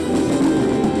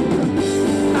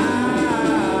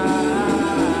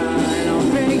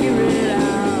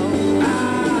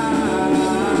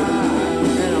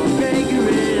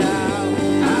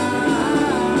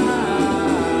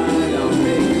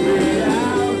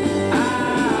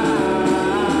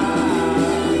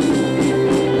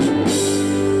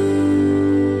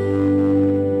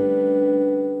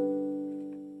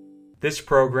This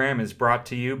program is brought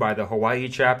to you by the Hawaii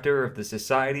chapter of the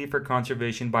Society for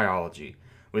Conservation Biology,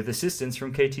 with assistance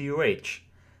from KTUH.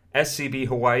 SCB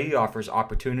Hawaii offers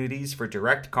opportunities for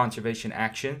direct conservation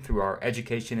action through our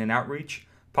education and outreach,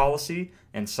 policy,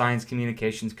 and science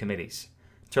communications committees.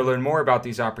 To learn more about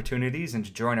these opportunities and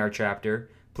to join our chapter,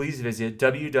 please visit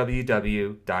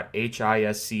www.hiscb.org.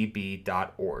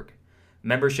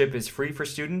 Membership is free for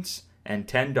students and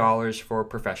 $10 for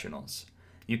professionals.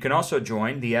 You can also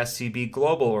join the SCB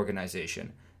Global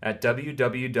Organization at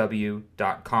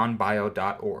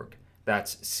www.conbio.org.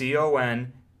 That's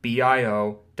CONBIO.org.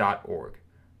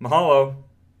 Mahalo!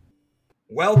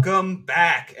 Welcome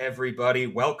back, everybody.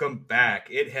 Welcome back.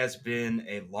 It has been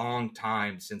a long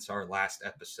time since our last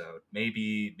episode.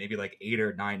 Maybe like 8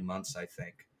 or 9 months, I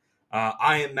think.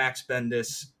 I am Max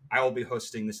Bendis. I will be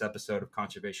hosting this episode of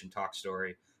Conservation Talk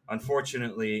Story.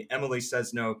 Unfortunately, Emily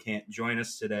Says No can't join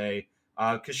us today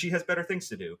because she has better things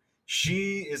to do.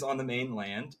 She is on the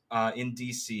mainland in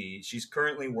DC. She's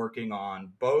currently working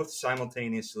on both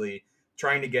simultaneously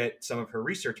trying to get some of her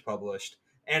research published,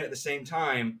 and at the same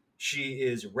time, she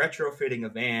is retrofitting a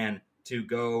van to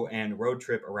go and road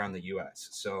trip around the U.S.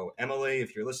 So, Emily,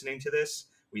 if you're listening to this,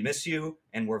 we miss you,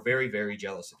 and we're very, very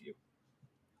jealous of you.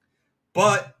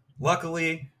 But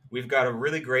luckily, we've got a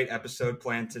really great episode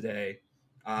planned today.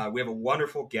 We have a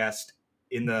wonderful guest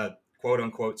in the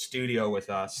quote-unquote studio with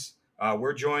us.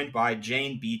 We're joined by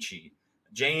Jane Beachy.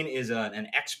 Jane is an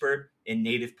expert in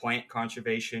native plant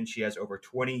conservation. She has over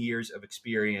 20 years of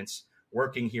experience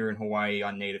working here in Hawaii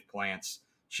on native plants.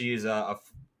 She is a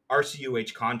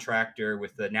RCUH contractor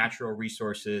with the Natural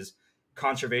Resources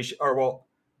Conservation.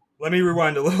 Let me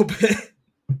rewind a little bit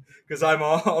because I'm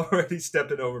already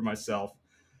stepping over myself.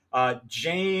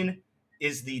 Jane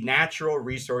is the Natural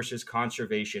Resources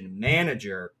Conservation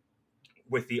Manager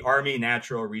with the Army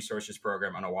Natural Resources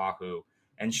Program on Oahu.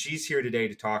 And she's here today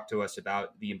to talk to us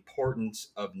about the importance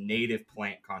of native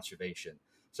plant conservation.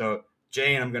 So,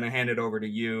 Jane, I'm going to hand it over to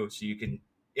you so you can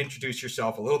introduce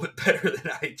yourself a little bit better than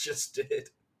I just did.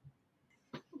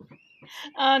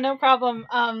 No problem.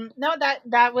 No,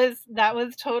 that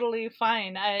was totally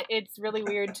fine. It's really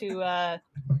weird to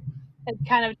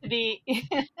be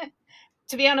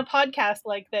to be on a podcast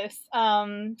like this.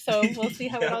 So we'll see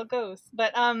how it all goes.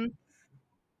 But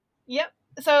yep.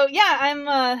 So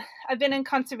yeah, I've been in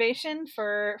conservation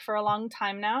for a long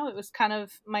time now. It was kind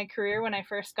of my career when I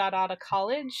first got out of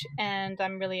college, and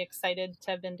I'm really excited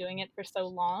to have been doing it for so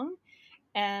long.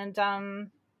 And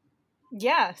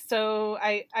yeah, so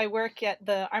I work at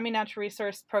the Army Natural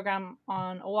Resource Program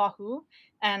on Oahu,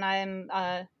 and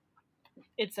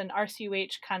it's an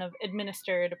RCUH kind of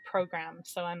administered program.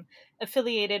 So I'm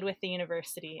affiliated with the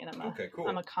university, and Cool.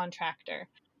 I'm a contractor.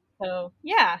 So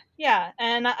yeah,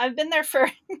 and I've been there for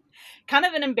kind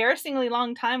of an embarrassingly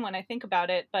long time when I think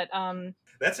about it. But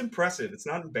that's impressive. It's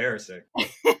not embarrassing.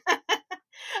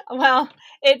 Well,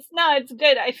 it's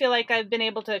good. I feel like I've been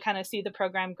able to kind of see the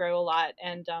program grow a lot,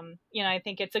 and I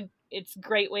think it's a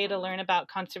great way to learn about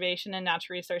conservation and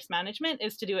natural resource management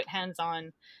is to do it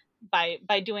hands-on by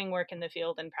doing work in the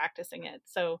field and practicing it.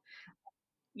 So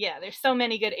yeah, there's so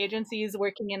many good agencies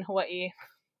working in Hawaii,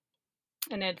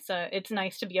 and it's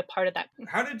nice to be a part of that.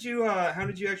 How did you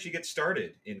actually get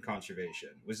started in conservation?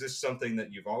 Was this something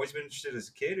that you've always been interested in as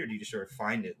a kid, or did you just sort of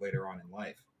find it later on in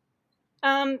life?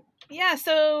 Yeah,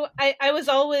 so I was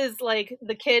always like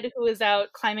the kid who was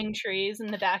out climbing trees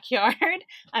in the backyard.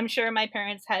 I'm sure my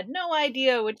parents had no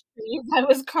idea which trees I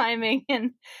was climbing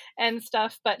and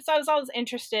stuff, but so I was always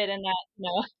interested in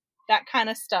that, that kind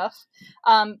of stuff,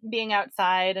 being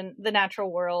outside and the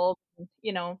natural world,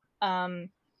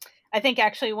 I think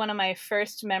actually one of my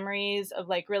first memories of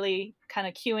like really kind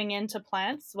of cueing into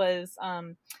plants was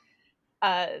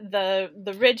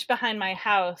the ridge behind my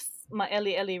house,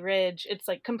 Ma'eli Eli Ridge. It's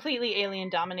like completely alien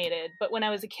dominated. But when I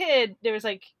was a kid, there was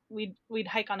like we'd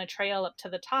hike on a trail up to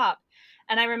the top,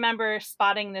 and I remember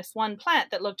spotting this one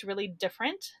plant that looked really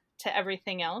different to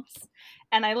everything else.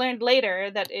 And I learned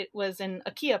later that it was an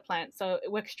Akia plant, so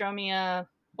Wickstromia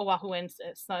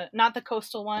oahuensis, not the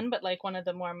coastal one, but like one of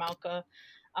the more Mauka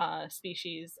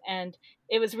species. And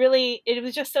it was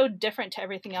just so different to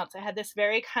everything else. It had this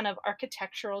very kind of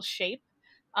architectural shape,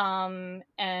 and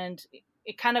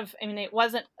it kind of, it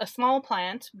wasn't a small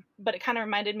plant, but it kind of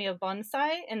reminded me of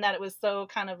bonsai in that it was so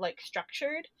kind of like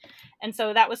structured. And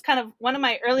so that was kind of one of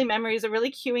my early memories of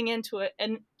really cueing into a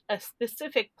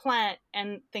specific plant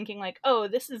and thinking like, oh,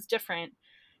 this is different.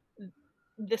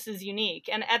 This is unique.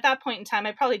 And at that point in time,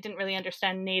 I probably didn't really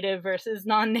understand native versus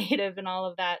non-native and all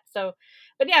of that. So,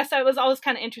 but yeah, so I was always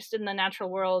kind of interested in the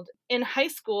natural world. In high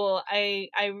school, I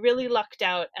really lucked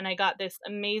out and I got this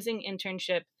amazing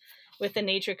internship with the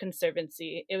Nature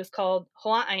Conservancy. It was called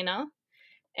Ho'a'ina,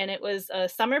 and it was a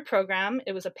summer program.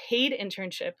 It was a paid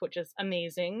internship, which is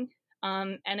amazing.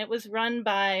 And it was run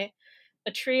by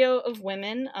a trio of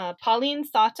women, Pauline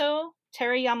Sato,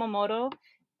 Terry Yamamoto,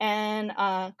 and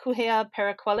Kuhea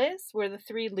Paraqueles were the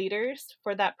three leaders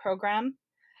for that program.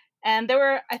 And there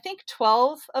were, I think,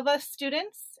 12 of us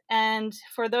students. And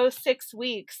for those 6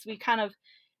 weeks,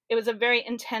 it was a very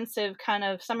intensive kind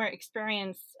of summer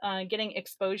experience, getting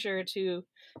exposure to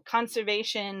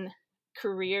conservation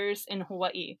careers in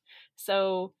Hawaii.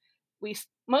 So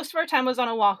most of our time was on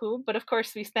Oahu, but of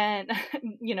course we spent,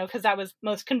 because that was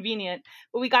most convenient,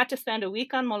 but we got to spend a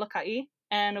week on Molokai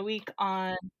and a week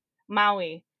on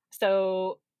Maui.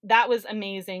 So that was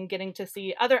amazing, getting to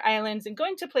see other islands and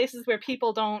going to places where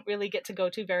people don't really get to go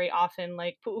to very often,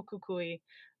 like Pu'ukukui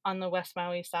on the West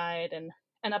Maui side,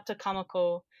 and up to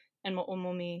Kamako and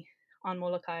Mo'omomi on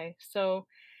Molokai. So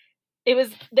it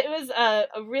was a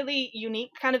really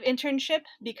unique kind of internship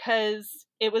because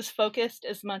it was focused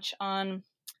as much on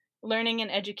learning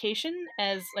and education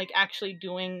as like actually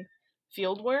doing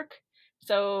field work.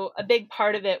 So a big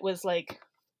part of it was like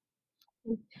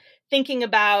thinking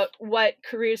about what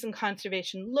careers in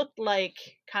conservation looked like,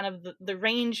 kind of the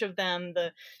range of them,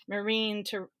 the marine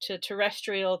to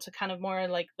terrestrial to kind of more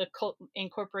like the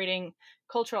incorporating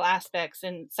cultural aspects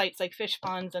in sites like fish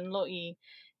ponds and lo'i.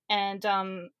 And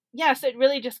yes, it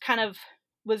really just kind of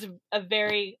was a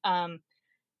very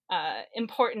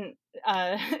important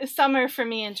summer for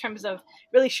me in terms of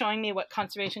really showing me what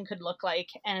conservation could look like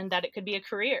and that it could be a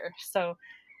career. So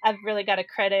I've really got to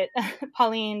credit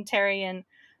Pauline, Terry, and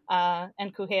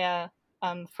Kuhea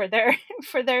for their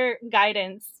for their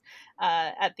guidance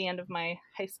at the end of my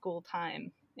high school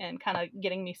time and kind of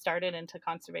getting me started into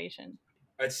conservation.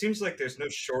 It seems like there's no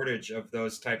shortage of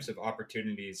those types of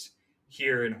opportunities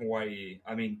here in Hawaii.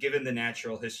 I mean, given the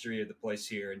natural history of the place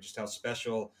here and just how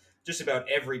special just about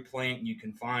every plant you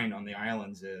can find on the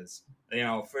islands is.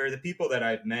 For the people that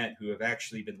I've met who have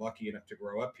actually been lucky enough to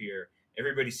grow up here,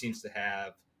 everybody seems to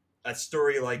have a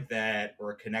story like that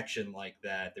or a connection like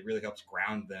that that really helps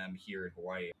ground them here in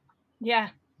Hawaii. Yeah.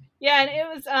 Yeah, and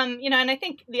it was and I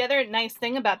think the other nice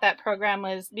thing about that program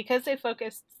was because they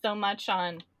focused so much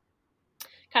on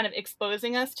kind of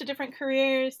exposing us to different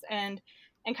careers and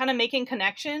kind of making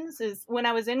connections is when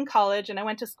I was in college and I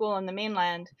went to school on the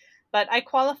mainland, but I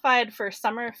qualified for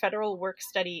summer federal work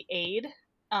study aid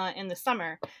in the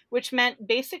summer, which meant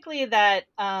basically that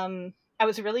I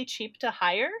was really cheap to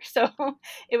hire. So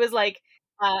it was like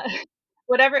uh,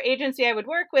 whatever agency I would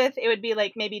work with, it would be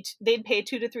like maybe they'd pay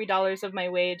 $2 to $3 of my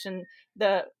wage, and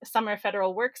the summer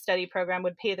federal work study program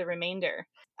would pay the remainder.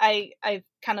 I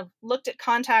kind of looked at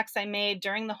contacts I made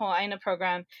during the whole Aina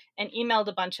program and emailed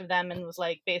a bunch of them and was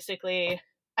like, basically,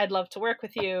 I'd love to work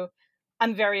with you.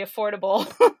 I'm very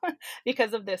affordable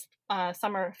because of this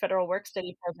summer federal work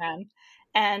study program.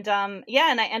 And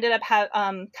and I ended up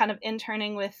kind of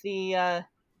interning with the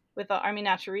Army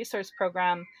Natural Resource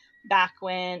Program back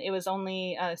when it was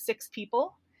only 6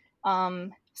 people.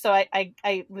 So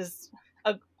I was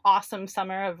a awesome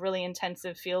summer of really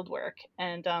intensive field work,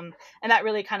 and that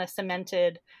really kind of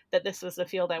cemented that this was the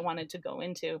field I wanted to go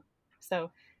into.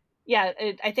 So yeah,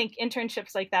 I think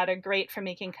internships like that are great for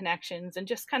making connections and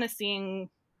just kind of seeing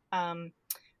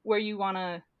where you want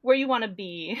to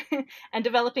be and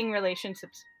developing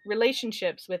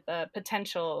relationships with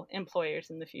potential employers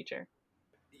in the future.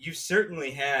 You've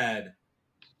certainly had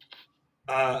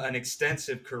an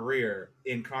extensive career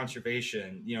in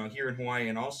conservation, here in Hawaii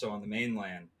and also on the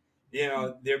mainland.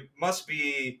 There's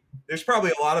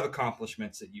probably a lot of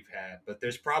accomplishments that you've had, but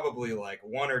there's probably like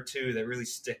one or two that really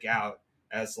stick out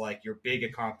as like your big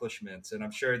accomplishments. And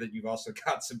I'm sure that you've also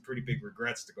got some pretty big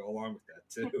regrets to go along with that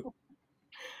too.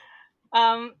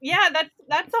 Yeah,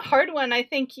 that's a hard one. I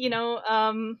think,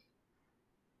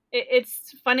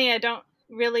 it's funny. I don't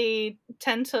really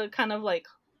tend to kind of like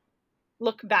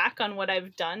look back on what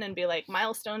I've done and be like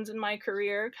milestones in my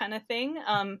career kind of thing.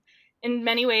 In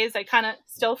many ways, I kind of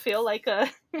still feel like I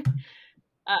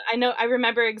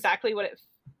remember exactly what it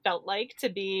felt like to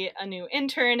be a new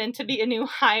intern and to be a new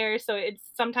hire. So it's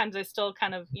sometimes I still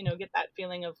kind of, get that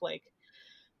feeling of like,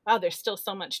 wow, there's still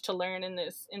so much to learn in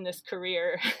this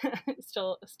career.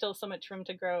 still so much room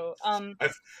to grow. I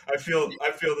feel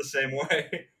the same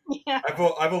way. Yeah.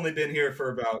 I've only been here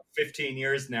for about 15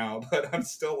 years now, but I'm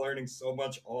still learning so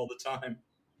much all the time.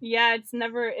 Yeah, it's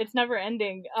never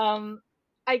ending.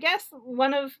 I guess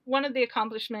one of the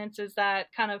accomplishments is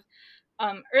that kind of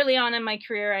early on in my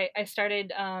career, I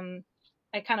started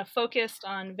I kind of focused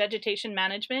on vegetation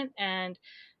management and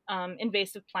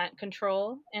invasive plant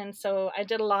control, and so I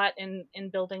did a lot in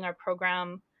building our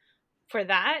program for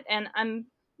that, and and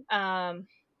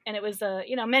it was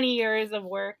many years of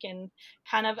work and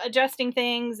kind of adjusting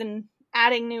things and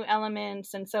adding new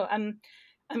elements, and so I'm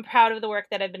proud of the work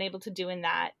that I've been able to do in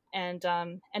that, and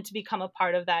to become a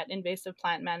part of that invasive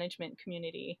plant management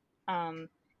community in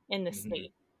the Mm-hmm.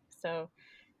 state. So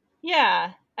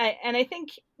yeah, I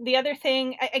think the other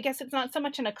thing, I guess it's not so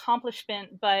much an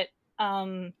accomplishment, but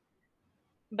I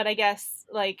guess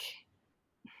like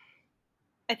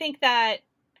I think that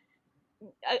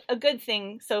a good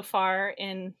thing so far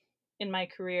in my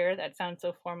career, that sounds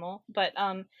so formal, but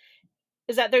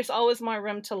is that there's always more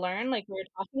room to learn, like we were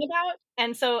talking about.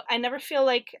 And so I never feel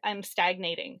like I'm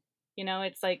stagnating.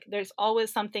 It's like there's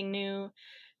always something new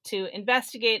to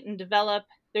investigate and develop.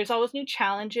 There's always new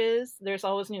challenges. There's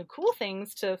always new cool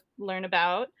things to learn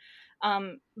about.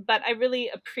 But I really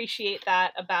appreciate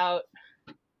that about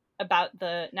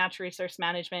the natural resource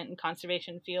management and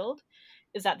conservation field,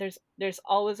 is that there's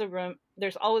always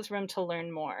room to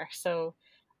learn more. So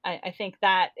I think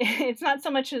that it's not so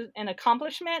much an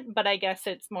accomplishment, but I guess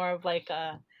it's more of like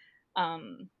a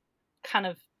kind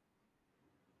of,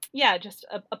 yeah, just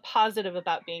a positive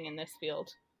about being in this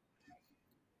field.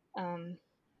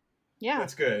 Yeah.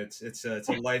 That's good. It's a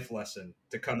life lesson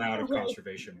to come out of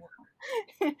conservation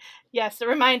work. Yes, a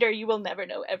reminder, you will never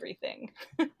know everything.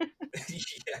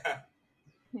 Yeah.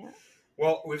 Yeah.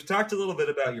 Well, we've talked a little bit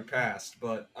about your past,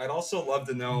 but I'd also love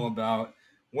to know about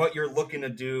what you're looking to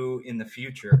do in the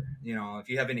future. If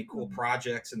you have any cool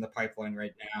projects in the pipeline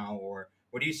right now, or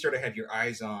what do you sort of have your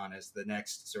eyes on as the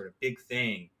next sort of big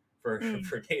thing for,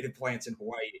 for native plants in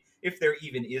Hawaii, if there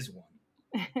even is one?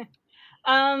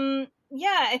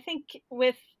 Yeah, I think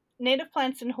with native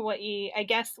plants in Hawaii, I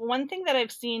guess one thing that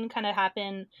I've seen kind of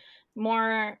happen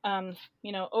more,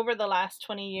 over the last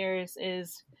 20 years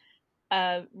is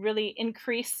really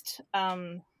increased.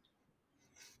 I'm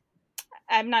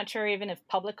not sure even if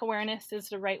public awareness is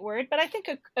the right word, but I think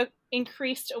a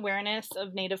increased awareness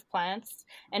of native plants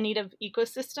and native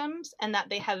ecosystems, and that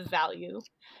they have value.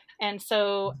 And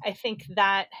so I think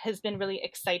that has been really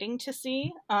exciting to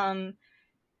see.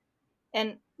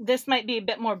 And this might be a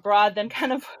bit more broad than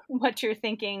kind of what you're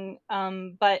thinking,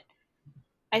 but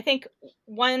I think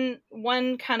one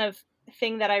kind of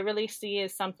thing that I really see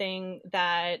is something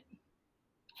that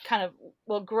kind of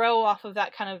will grow off of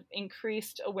that kind of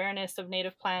increased awareness of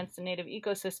native plants and native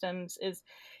ecosystems is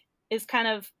kind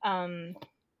of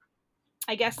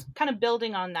I guess kind of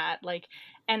building on that, like,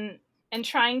 and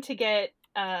trying to get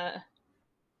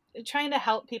trying to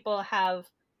help people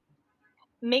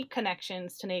make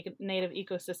connections to native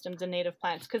ecosystems and native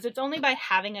plants, because it's only by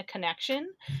having a connection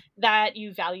that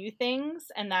you value things,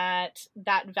 and that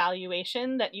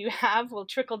valuation that you have will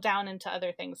trickle down into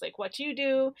other things, like what you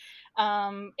do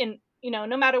in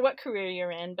no matter what career you're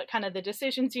in, but kind of the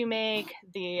decisions you make,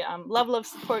 the level of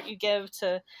support you give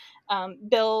to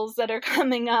bills that are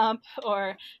coming up,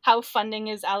 or how funding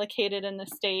is allocated in the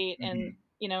state. Mm-hmm.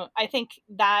 And I think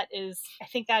that is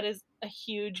a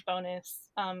huge bonus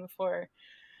for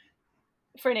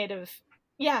native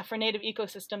for native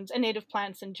ecosystems and native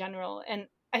plants in general. And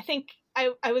I think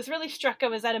I was really struck. I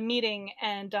was at a meeting,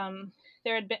 and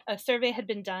there had been a survey had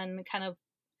been done, kind of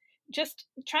just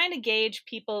trying to gauge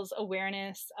people's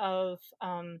awareness of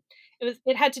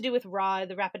it had to do with rod,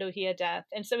 the rapid ohia death,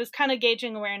 and so it was kind of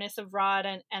gauging awareness of rod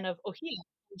and of ohia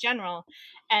in general.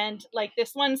 And like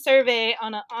this one survey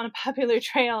on a popular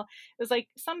trail, it was like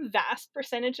some vast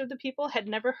percentage of the people had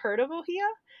never heard of ohia,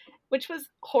 which was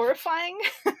horrifying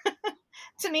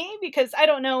to me, because I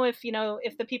don't know if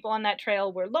the people on that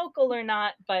trail were local or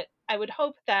not, but I would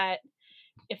hope that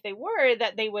if they were,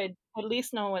 that they would at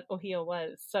least know what ohia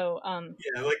was. So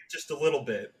Yeah, like just a little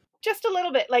bit. just a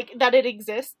little bit, like that it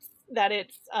exists, that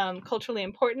it's culturally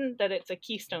important, that it's a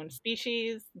keystone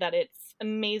species, that it's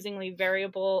amazingly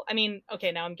variable. I mean,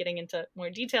 okay, now I'm getting into more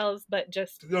details, but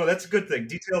just No, that's a good thing.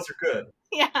 Details are good.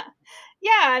 yeah,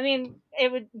 I mean,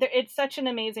 it's such an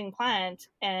amazing plant,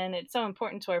 and it's so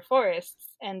important to our forests,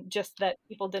 and just that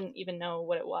people didn't even know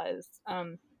what it was.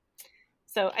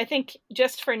 So I think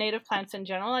just for native plants in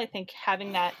general, I think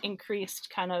having that increased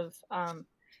kind of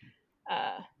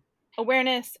uh,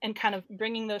 awareness, and kind of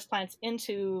bringing those plants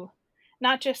into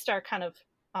not just our kind of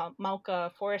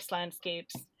Mauka forest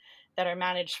landscapes that are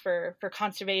managed for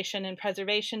conservation and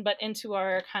preservation, but into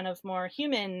our kind of more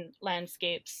human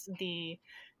landscapes, the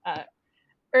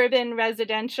urban,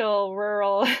 residential,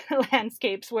 rural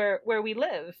landscapes where we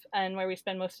live and where we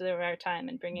spend most of our time,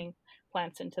 and bringing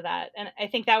plants into that. And I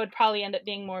think that would probably end up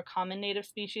being more common native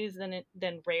species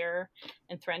than rare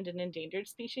and threatened and endangered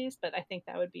species. But I think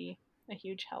that would be a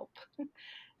huge help.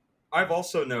 I've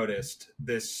also noticed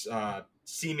this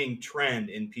seeming trend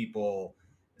in people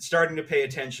starting to pay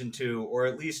attention to, or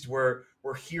at least we're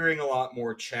hearing a lot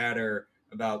more chatter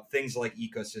about things like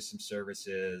ecosystem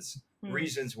services,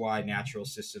 reasons why natural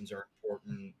systems are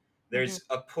important. There's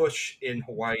a push in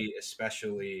Hawaii,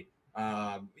 especially.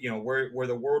 We're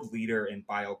the world leader in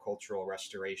biocultural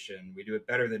restoration. We do it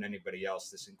better than anybody else.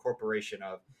 This incorporation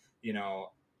of, you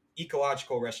know,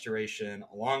 ecological restoration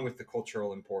along with the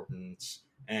cultural importance,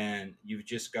 and you've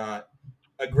just got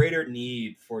a greater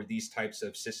need for these types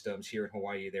of systems here in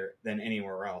Hawaii there than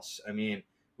anywhere else. I mean,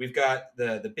 we've got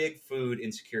the big food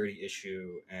insecurity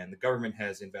issue, and the government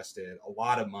has invested a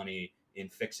lot of money in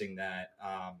fixing that.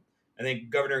 I think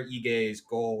Governor Ige's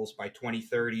goals by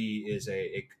 2030 is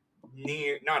a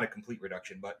near, not a complete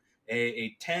reduction, but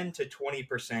a 10 to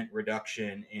 20%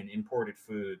 reduction in imported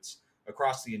foods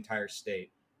across the entire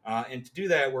state. And to do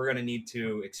that, we're going to need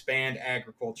to expand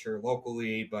agriculture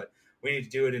locally, but we need to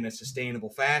do it in a sustainable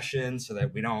fashion so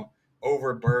that we don't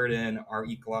overburden our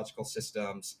ecological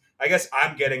systems. I guess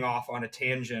I'm getting off on a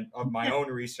tangent of my own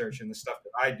research and the stuff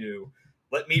that I do.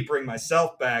 Let me bring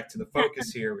myself back to the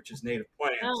focus here, which is native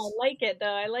plants. Oh, I like it,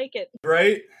 though. I like it.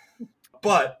 Right?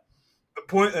 But the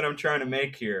point that I'm trying to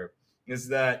make here is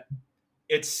that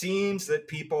it seems that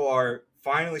people are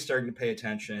finally starting to pay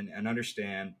attention and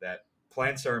understand that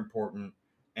plants are important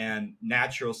and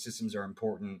natural systems are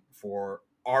important for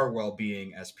our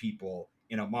well-being as people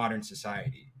in a modern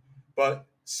society. But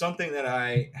something that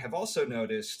I have also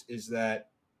noticed is that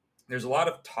there's a lot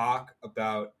of talk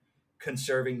about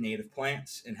conserving native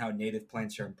plants and how native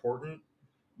plants are important.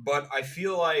 But I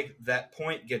feel like that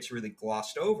point gets really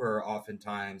glossed over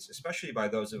oftentimes, especially by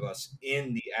those of us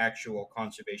in the actual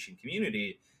conservation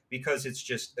community, because it's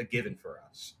just a given for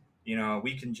us. You know,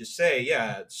 we can just say,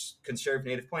 yeah, it's conserve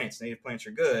native plants. Native plants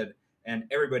are good, and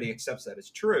everybody accepts that as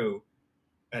true.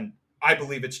 And I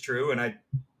believe it's true, and I'm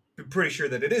pretty sure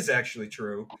that it is actually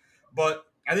true. But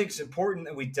I think it's important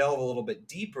that we delve a little bit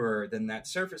deeper than that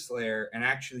surface layer and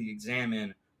actually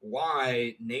examine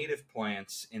why native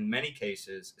plants, in many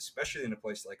cases, especially in a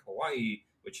place like Hawaii,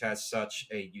 which has such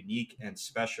a unique and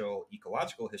special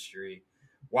ecological history,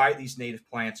 why these native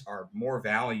plants are more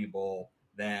valuable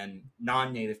than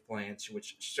non-native plants,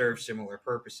 which serve similar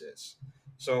purposes.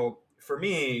 So for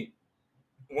me,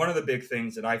 one of the big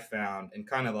things that I found, and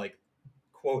kind of like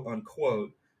quote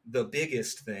unquote the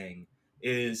biggest thing,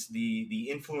 is the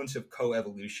influence of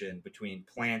coevolution between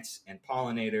plants and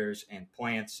pollinators and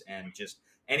plants and just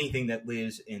anything that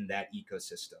lives in that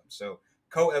ecosystem. So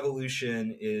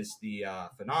coevolution is the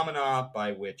phenomena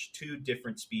by which two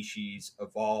different species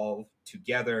evolve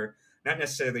together, not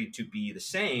necessarily to be the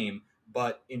same,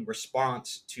 but in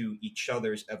response to each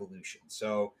other's evolution.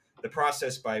 So the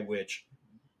process by which,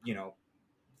 you know,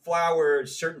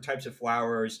 flowers, certain types of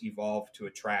flowers evolve to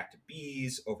attract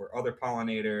bees over other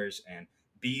pollinators, and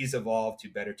bees evolve to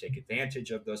better take advantage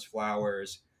of those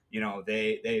flowers. You know,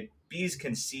 they bees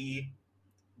can see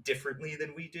differently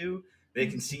than we do. They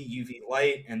can see UV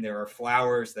light, and there are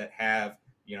flowers that have,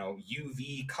 you know,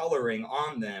 UV coloring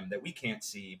on them that we can't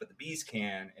see, but the bees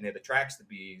can, and it attracts the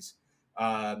bees.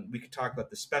 We could talk about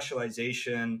the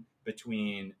specialization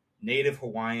between native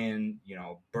Hawaiian, you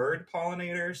know, bird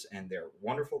pollinators and their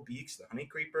wonderful beaks, the honey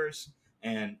creepers,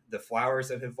 and the flowers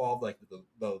that have evolved, like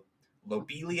the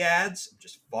lobeliads. I'm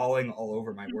just falling all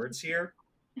over my words here.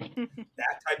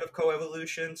 That type of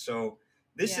coevolution. So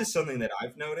this is something that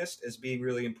I've noticed as being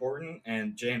really important.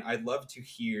 And Jane, I'd love to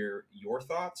hear your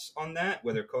thoughts on that,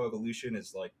 whether coevolution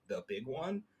is like the big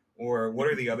one, or what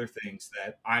are the other things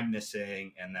that I'm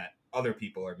missing and that other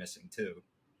people are missing too.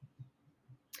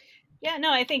 Yeah,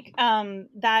 no, I think I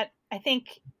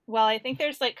think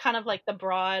there's like kind of like the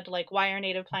broad, like, why are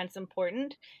native plants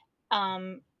important?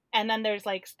 And then there's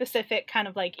like specific kind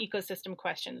of like ecosystem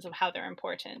questions of how they're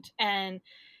important. And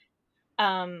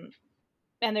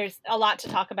there's a lot to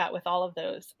talk about with all of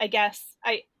those. I guess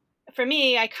for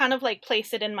me, I kind of like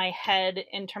place it in my head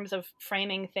in terms of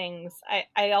framing things.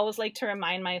 I always like to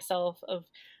remind myself of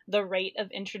the rate of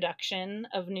introduction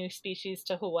of new species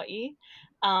to Hawaii,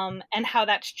 and how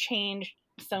that's changed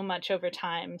so much over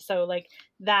time. So like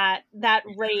that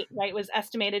rate, right, was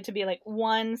estimated to be like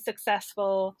one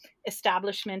successful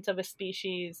establishment of a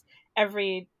species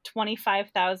every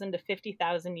 25,000 to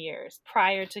 50,000 years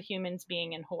prior to humans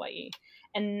being in Hawaii.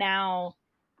 And now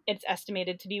it's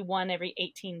estimated to be one every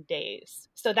 18 days.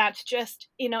 So that's just,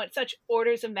 you know, it's such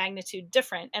orders of magnitude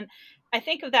different. And I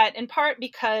think of that in part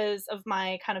because of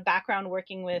my kind of background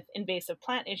working with invasive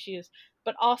plant issues,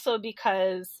 but also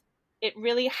because it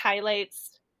really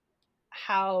highlights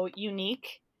how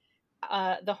unique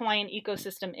the Hawaiian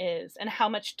ecosystem is and how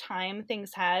much time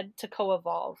things had to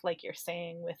co-evolve, like you're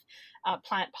saying, with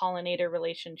plant pollinator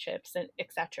relationships and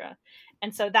etc.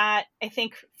 And so that, I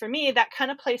think for me, that kind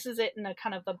of places it in a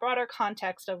kind of a broader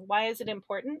context of why is it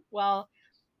important? Well,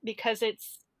 because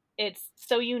it's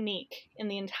so unique in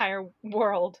the entire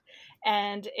world,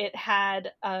 and it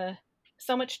had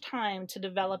so much time to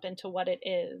develop into what it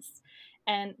is.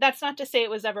 And that's not to say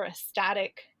it was ever a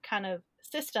static kind of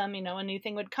system. You know, a new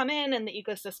thing would come in and the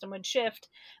ecosystem would shift.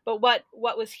 But what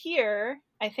was here,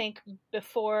 I think,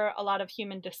 before a lot of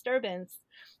human disturbance,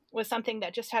 was something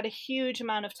that just had a huge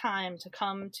amount of time to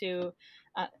come to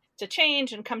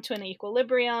change and come to an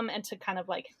equilibrium and to kind of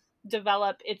like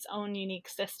develop its own unique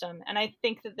system. And I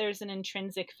think that there's an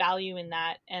intrinsic value in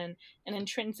that, and an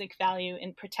intrinsic value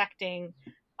in protecting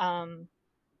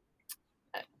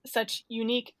such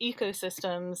unique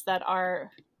ecosystems that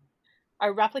are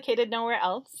replicated nowhere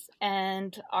else,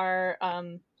 and are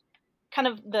kind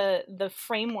of the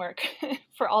framework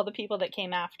for all the people that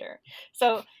came after.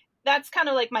 So that's kind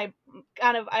of like my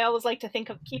kind of, I always like to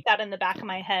keep that in the back of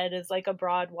my head as like a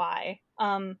broad why.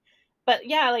 But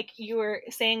yeah, like you were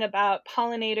saying about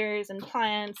pollinators and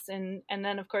plants, and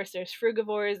then of course there's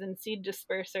frugivores and seed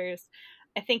dispersers.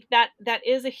 I think that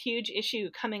is a huge issue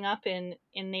coming up in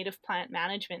native plant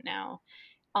management now.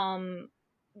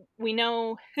 We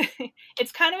know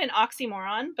it's kind of an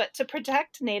oxymoron, but to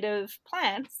protect native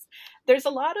plants, there's a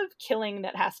lot of killing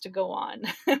that has to go on.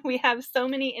 We have so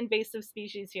many invasive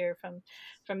species here,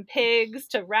 from pigs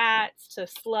to rats to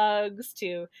slugs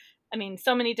to, I mean,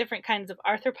 so many different kinds of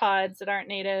arthropods that aren't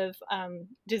native,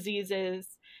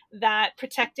 diseases, that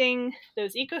protecting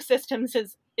those ecosystems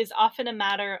is often a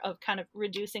matter of kind of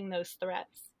reducing those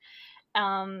threats.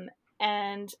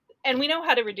 And we know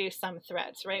how to reduce some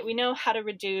threats, right? We know how to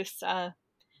reduce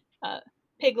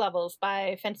pig levels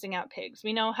by fencing out pigs.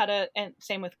 We know how to, and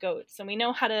same with goats. And we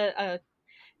know how to,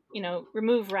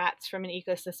 remove rats from an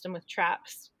ecosystem with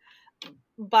traps.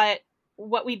 But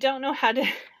what we don't know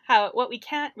what we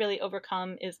can't really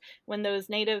overcome is when those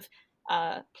native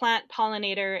plant,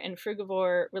 pollinator, and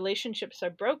frugivore relationships are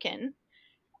broken,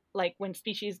 like when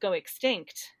species go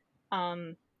extinct.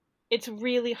 It's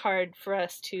really hard for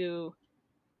us to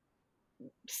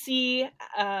see,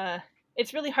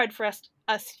 it's really hard for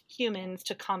us humans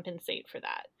to compensate for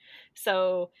that.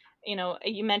 So,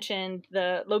 you mentioned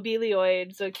the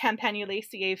lobelioids, the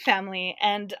Campanulaceae family,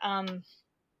 and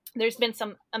there's been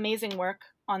some amazing work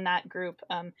on that group.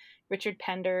 Richard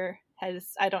Pender has,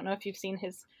 I don't know if you've seen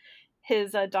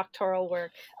his doctoral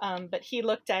work, but he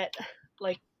looked at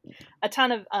like a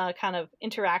ton of kind of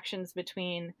interactions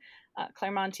between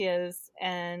Claremontias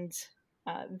and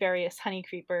various honey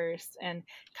creepers, and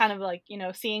kind of like,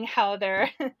 seeing how they're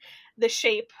the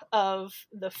shape of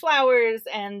the flowers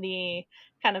and the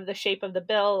kind of the shape of the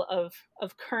bill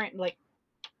of current, like,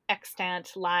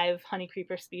 extant live honey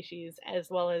creeper species as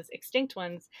well as extinct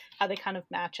ones, how they kind of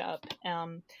match up.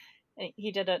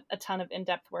 He did a ton of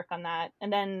in-depth work on that.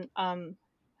 And then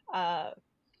a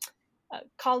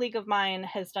colleague of mine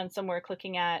has done some work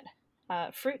looking at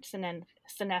fruit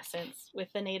senescence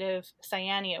with the native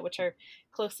Cyanea, which are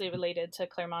closely related to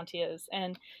Claremontias.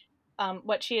 And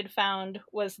what she had found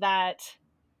was that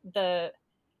the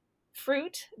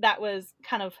fruit that was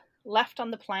kind of left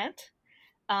on the plant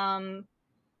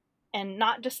and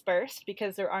not dispersed,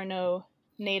 because there are no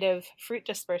native fruit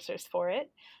dispersers for it,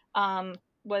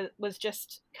 was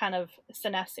just kind of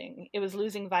senescing. It was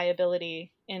losing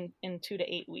viability in 2 to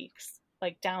 8 weeks,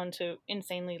 like down to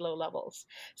insanely low levels.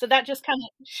 So that just kind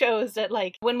of shows that,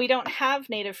 like, when we don't have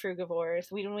native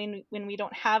frugivores, when we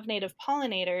don't have native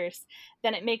pollinators,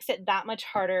 then it makes it that much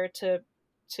harder to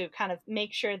kind of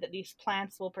make sure that these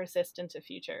plants will persist into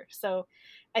future. So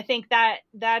I think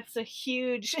that's a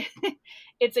huge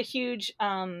it's a huge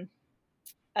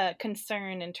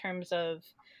concern in terms of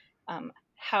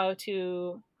how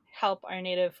to help our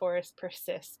native forests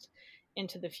persist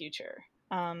into the future.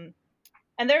 And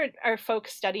there are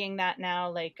folks studying that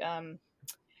now, like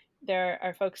there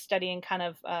are folks studying kind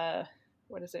of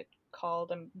what is it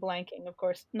called? I'm blanking, of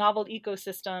course, novel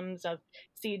ecosystems of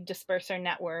seed disperser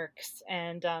networks,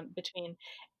 and between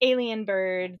alien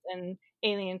birds and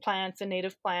alien plants and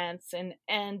native plants,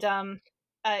 and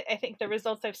I think the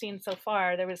results I've seen so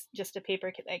far, there was just a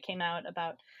paper that came out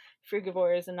about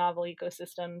frugivores and novel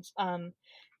ecosystems,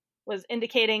 was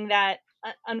indicating that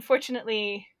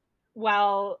unfortunately,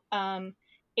 while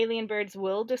alien birds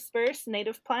will disperse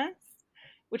native plants,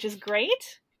 which is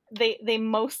great, they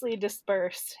mostly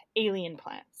disperse alien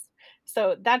plants.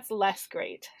 So that's less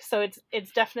great. So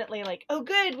it's definitely like, oh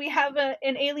good, we have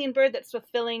an alien bird that's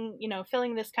filling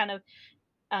this kind of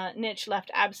niche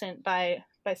left absent by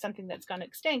something that's gone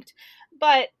extinct.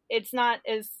 But it's not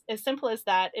as simple as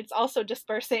that. It's also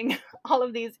dispersing all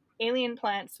of these alien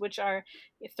plants which are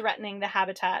threatening the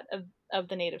habitat of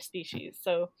the native species.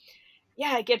 So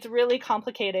yeah, it gets really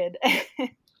complicated.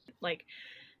 Like,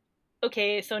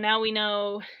 okay, so now we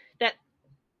know that,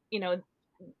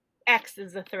 X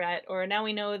is a threat, or now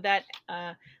we know that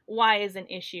Y is an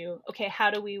issue. Okay, how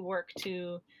do we work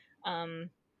to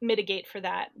mitigate for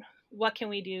that? What can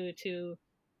we do to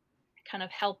kind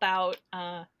of help out,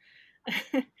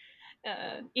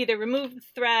 either remove the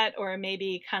threat or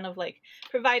maybe kind of like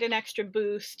provide an extra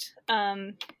boost?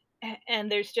 And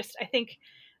there's just, I think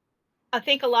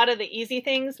a lot of the easy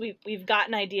things we've got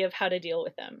an idea of how to deal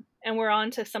with them, and we're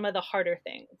on to some of the harder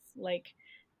things, like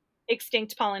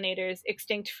extinct pollinators,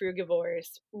 extinct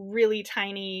frugivores, really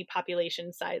tiny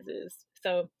population sizes.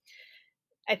 So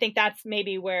I think that's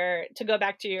maybe where, to go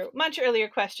back to your much earlier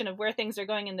question of where things are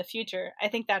going in the future, I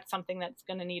think that's something that's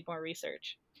going to need more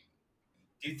research.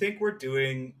 Do you think we're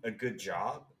doing a good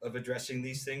job of addressing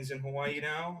these things in Hawaii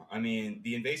now? I mean,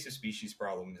 the invasive species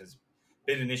problem has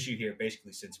been an issue here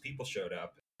basically since people showed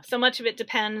up. So much of it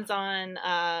depends on,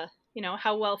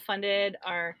 how well funded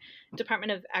our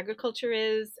Department of Agriculture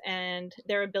is and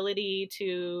their ability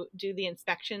to do the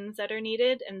inspections that are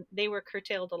needed. And they were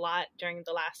curtailed a lot during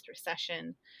the last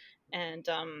recession. And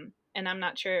I'm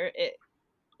not sure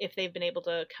if they've been able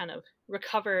to kind of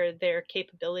recover their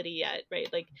capability yet, right?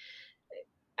 Like,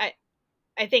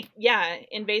 I think, yeah,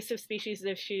 invasive species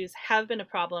issues have been a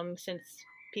problem since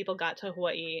people got to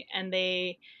Hawaii, and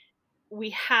we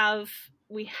have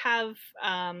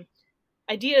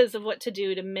ideas of what to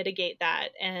do to mitigate that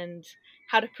and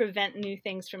how to prevent new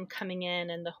things from coming in.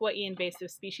 And the Hawaii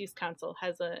Invasive Species Council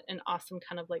has an awesome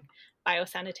kind of like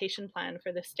biosanitation plan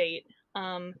for the state.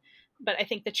 But I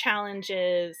think the challenge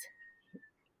is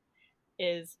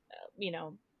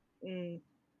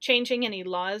changing any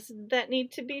laws that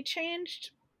need to be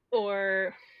changed,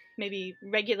 or maybe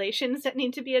regulations that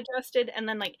need to be adjusted, and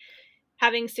then like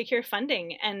having secure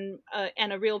funding and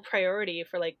a real priority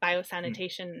for like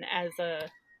biosanitation as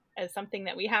something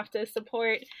that we have to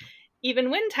support even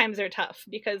when times are tough,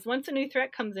 because once a new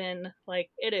threat comes in, like,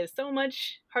 it is so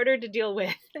much harder to deal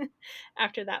with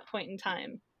after that point in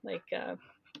time. Like,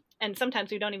 and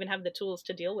sometimes we don't even have the tools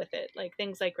to deal with it. Like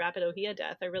things like rapid ohia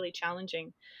death are really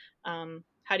challenging.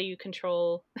 How do you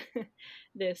control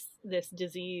this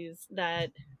disease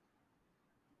that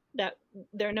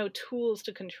there are no tools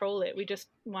to control it? We just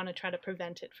want to try to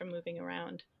prevent it from moving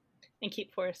around and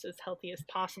keep forests as healthy as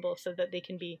possible so that they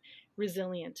can be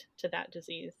resilient to that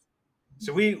disease.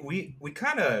 So we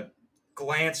kind of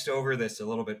glanced over this a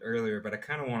little bit earlier, but I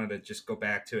kind of wanted to just go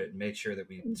back to it and make sure that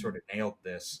we sort of nailed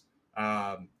this.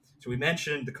 So we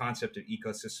mentioned the concept of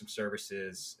ecosystem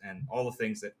services and all the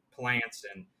things that plants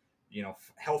and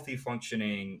healthy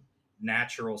functioning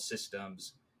natural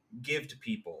systems give to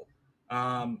people.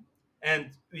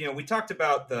 And we talked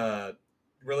about the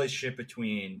relationship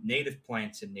between native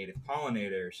plants and native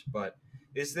pollinators, but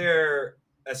is there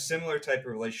a similar type of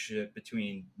relationship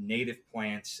between native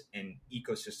plants and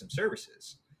ecosystem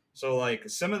services? So like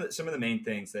some of the main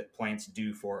things that plants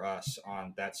do for us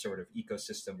on that sort of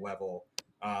ecosystem level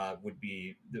would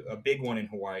be a big one in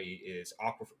Hawaii is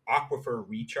aquifer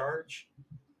recharge.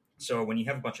 So when you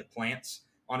have a bunch of plants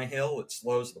on a hill, it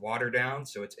slows the water down,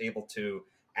 so it's able to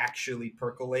actually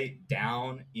percolate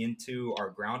down into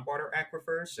our groundwater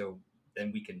aquifer, so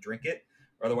then we can drink it.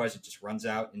 Otherwise, it just runs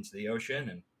out into the ocean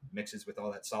and mixes with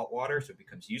all that salt water, so it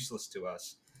becomes useless to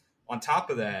us. On top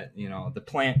of that, the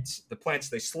plants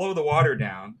they slow the water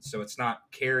down, so it's not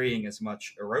carrying as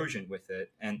much erosion with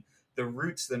it, and the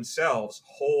roots themselves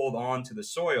hold on to the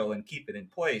soil and keep it in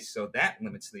place, so that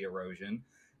limits the erosion.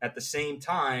 At the same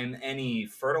time, any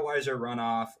fertilizer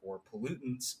runoff or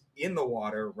pollutants in the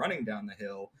water running down the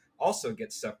hill also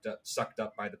get sucked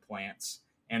up by the plants.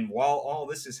 And while all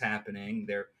this is happening,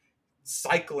 they're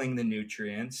cycling the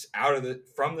nutrients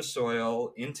from the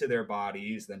soil into their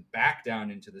bodies, then back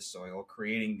down into the soil,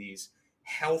 creating these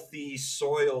healthy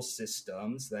soil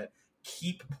systems that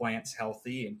keep plants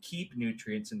healthy and keep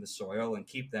nutrients in the soil and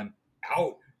keep them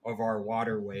out of our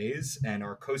waterways and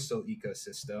our coastal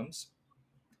ecosystems.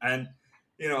 And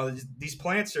these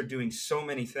plants are doing so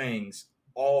many things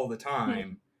all the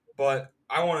time, but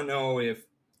I want to know if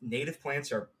native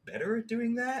plants are better at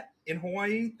doing that in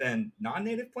Hawaii than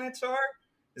non-native plants are.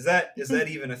 Is that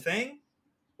even a thing,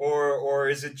 or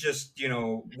is it just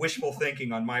wishful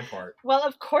thinking on my part? Well,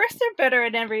 of course they're better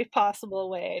in every possible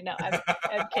way. No,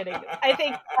 I'm kidding. I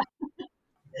think,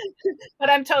 but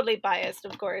I'm totally biased,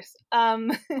 of course.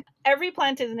 Every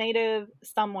plant is native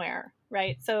somewhere.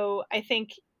 right? So I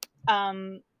think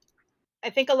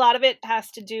a lot of it has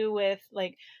to do with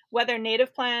like whether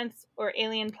native plants or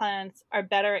alien plants are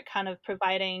better at kind of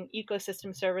providing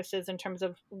ecosystem services in terms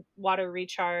of water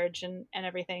recharge and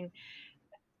everything.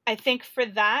 I think for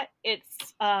that,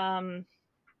 I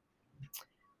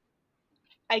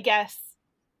guess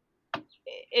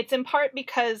it's in part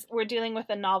because we're dealing with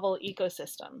a novel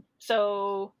ecosystem.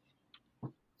 So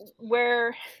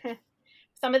where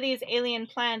some of these alien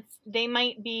plants, they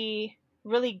might be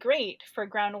really great for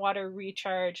groundwater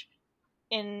recharge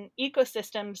in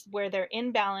ecosystems where they're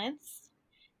in balance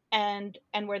and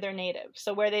where they're native.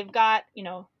 So where they've got,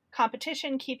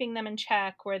 competition keeping them in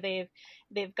check, where they've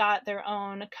got their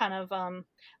own kind of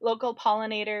local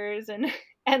pollinators and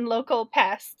and local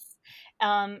pests,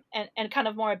 and kind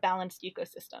of more a balanced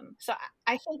ecosystem. So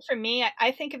I think for me,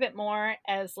 I think of it more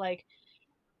as like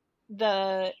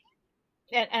the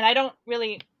and I don't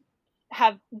really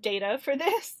have data for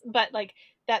this, but like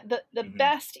that the Mm-hmm.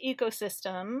 best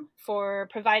ecosystem for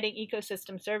providing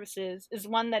ecosystem services is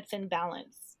one that's in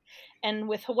balance. And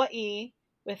with Hawaii,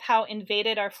 with how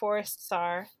invaded our forests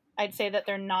are, I'd say that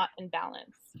they're not in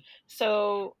balance.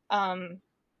 So I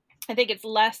think it's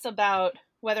less about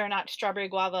whether or not strawberry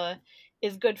guava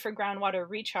is good for groundwater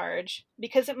recharge,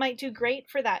 because it might do great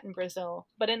for that in Brazil.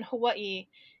 But in Hawaii,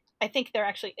 I think there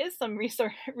actually is some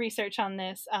research on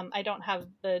this. I don't have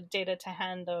the data to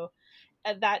hand though.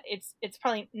 That it's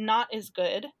probably not as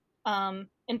good.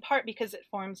 In part because it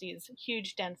forms these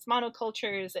huge dense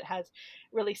monocultures. It has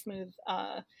really smooth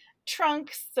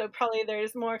trunks, so probably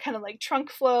there's more kind of like trunk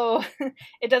flow.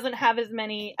 It doesn't have as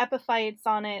many epiphytes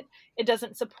on it. It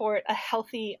doesn't support a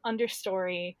healthy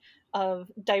understory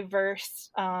of diverse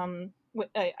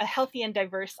a healthy and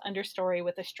diverse understory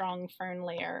with a strong fern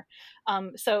layer.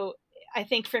 So I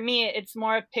think for me, it's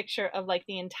more a picture of like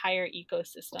the entire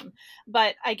ecosystem.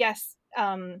 But I guess,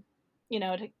 to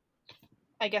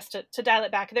dial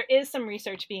it back, there is some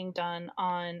research being done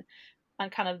on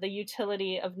kind of the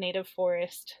utility of native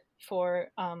forest for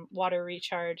water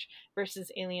recharge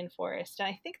versus alien forest. And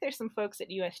I think there's some folks at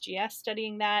USGS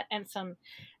studying that, and some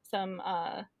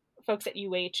folks at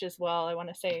UH as well. I want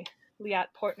to say Liat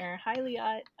Portner. Hi,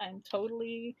 Liat. I'm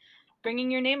totally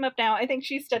bringing your name up now. I think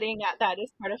she's studying at that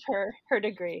as part of her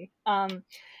degree.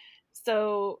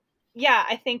 So yeah,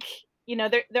 I think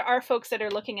there are folks that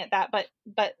are looking at that,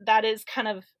 but that is kind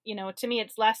of, to me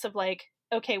it's less of like,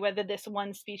 okay, whether this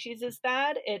one species is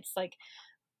bad. It's like,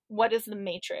 what is the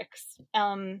matrix?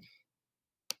 And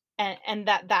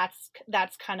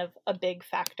that's kind of a big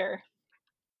factor.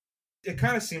 It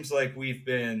kind of seems like we've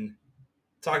been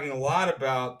talking a lot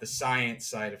about the science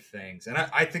side of things, and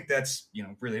I think that's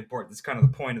really important. That's kind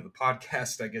of the point of the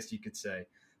podcast, I guess you could say.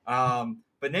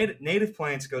 But native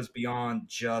plants goes beyond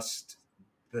just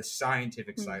the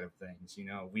scientific side of things.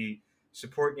 We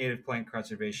support native plant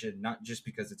conservation not just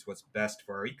because it's what's best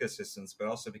for our ecosystems, but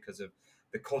also because of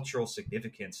the cultural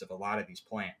significance of a lot of these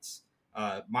plants.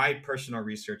 My personal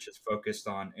research is focused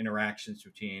on interactions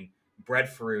between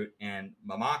breadfruit and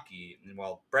mamaki. And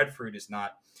while breadfruit is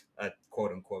not a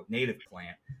quote unquote native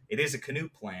plant, it is a canoe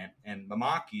plant, and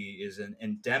mamaki is an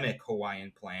endemic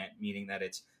Hawaiian plant, meaning that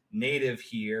it's native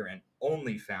here and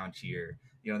only found here.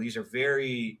 These are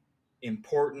very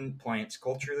important plants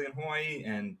culturally in Hawaii,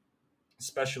 and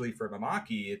especially for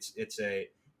mamaki, it's a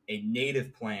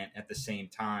native plant at the same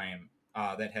time,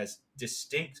 that has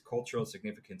distinct cultural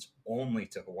significance only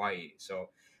to Hawaii. So,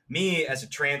 me as a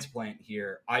transplant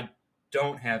here, I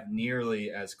don't have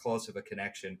nearly as close of a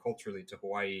connection culturally to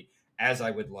Hawaii as I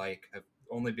would like. I've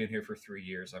only been here for 3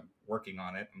 years. I'm working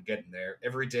on it. I'm getting there.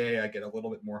 Every day I get a little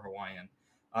bit more Hawaiian.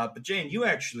 But Jane, you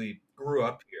actually grew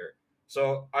up here.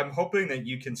 So I'm hoping that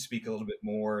you can speak a little bit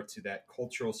more to that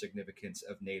cultural significance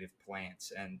of native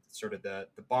plants and sort of the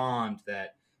bond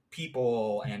that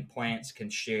people and plants can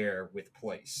share with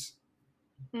place.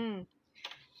 Mm.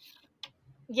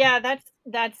 Yeah,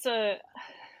 that's a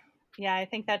yeah, I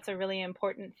think that's a really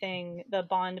important thing, the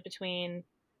bond between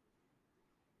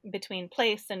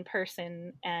place and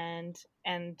person and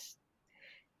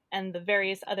the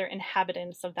various other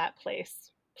inhabitants of that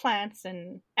place, plants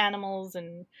and animals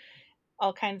and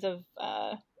all kinds of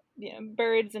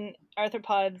birds and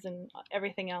arthropods and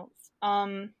everything else.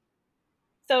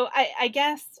 So I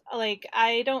guess like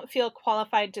I don't feel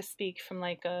qualified to speak from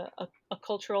like a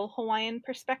cultural Hawaiian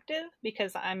perspective,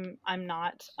 because I'm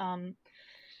not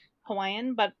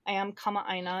Hawaiian, but I am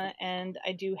Kama'aina, and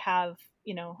I do have,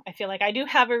 I feel like I do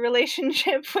have a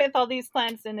relationship with all these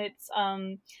plants, and it's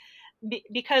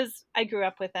because I grew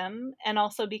up with them, and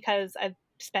also because I've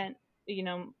spent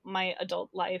my adult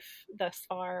life thus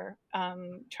far,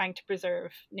 trying to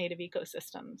preserve native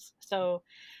ecosystems. So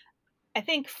I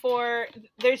think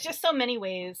there's just so many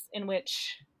ways in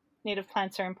which native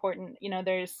plants are important.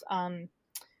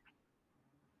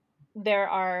 There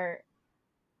are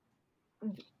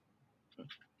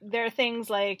things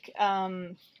like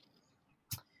kind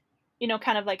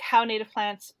of like how native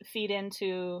plants feed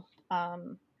into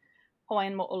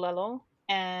Hawaiian mo'olelo,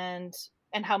 and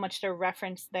how much they're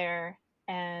referenced there,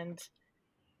 and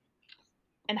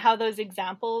how those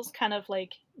examples kind of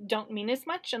like don't mean as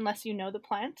much unless you know the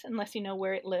plant, unless you know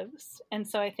where it lives. And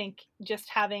so I think just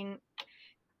having,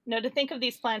 to think of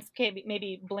these plants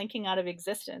maybe blinking out of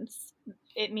existence,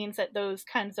 it means that those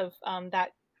kinds of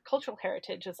that cultural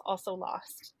heritage is also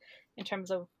lost in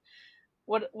terms of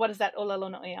what does that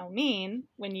olelo no eau mean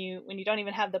when you don't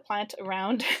even have the plant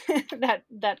around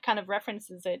that kind of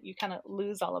references it. You kind of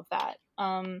lose all of that.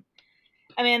 Then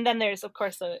there's of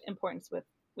course the importance with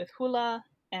hula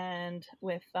and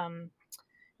with the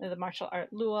martial art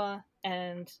lua,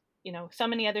 and so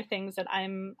many other things that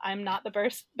I'm not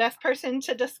the best person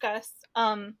to discuss.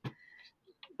 But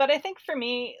I think for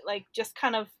me, like, just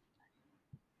kind of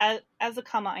as a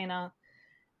kama'aina,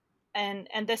 and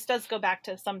this does go back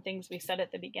to some things we said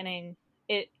at the beginning,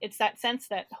 it's that sense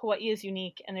that Hawaii is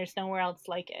unique and there's nowhere else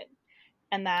like it,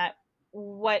 and that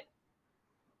what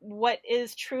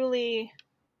is truly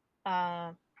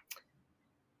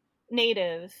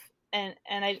native, and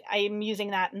I'm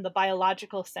using that in the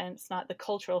biological sense, not the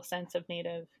cultural sense of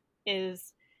native,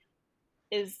 is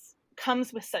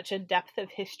comes with such a depth of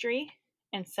history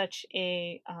and such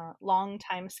a long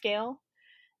time scale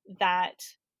that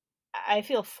I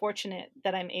feel fortunate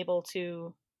that I'm able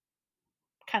to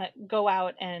kind of go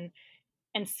out and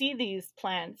see these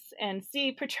plants, and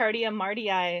see Prichardia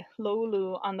martii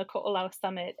loulu on the Ko'olau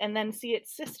summit, and then see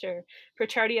its sister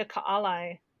Prichardia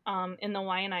ka'alai in the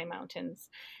Waianae Mountains,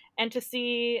 and to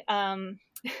see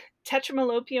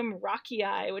Tetramalopium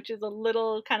rockii, which is a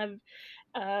little kind of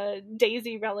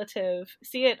daisy relative,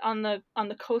 see it on the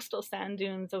coastal sand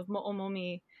dunes of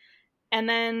Mo'omomi, and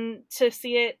then to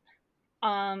see it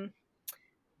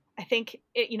I think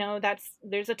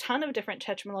there's a ton of different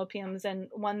Tetramalopiums, and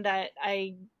one that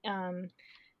I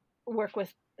work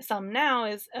with some now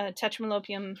is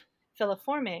Tetramalopium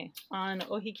filiforme on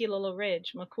Ohikilolo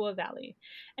Ridge, Makua Valley,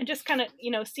 and just kind of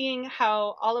seeing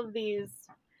how all of these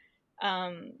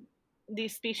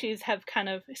species have kind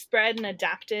of spread and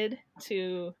adapted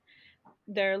to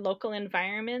their local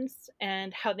environments,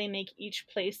 and how they make each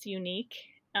place unique,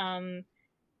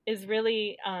 is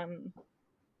really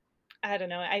I don't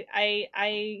know.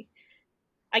 I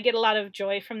get a lot of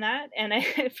joy from that, and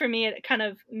for me, it kind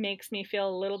of makes me feel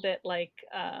a little bit like,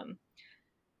 that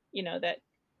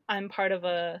I'm part of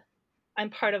a.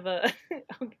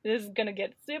 This is gonna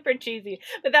get super cheesy,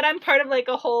 but that I'm part of like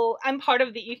a whole. I'm part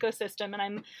of the ecosystem,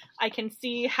 and I can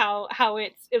see how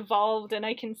it's evolved, and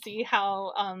I can see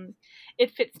how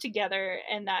it fits together,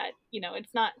 and that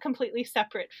it's not completely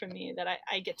separate from me. That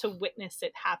I get to witness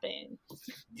it happen.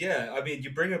 Yeah, I mean,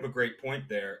 you bring up a great point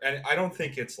there, and I don't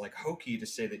think it's like hokey to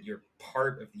say that you're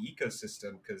part of the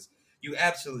ecosystem, because you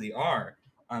absolutely are.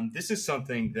 This is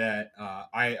something that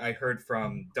I heard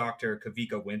from Dr.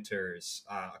 Kavika Winters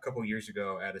a couple years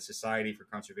ago at a Society for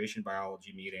Conservation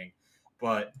Biology meeting,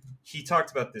 but he talked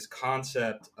about this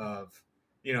concept of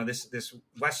this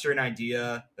Western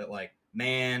idea that like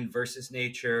man versus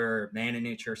nature, man and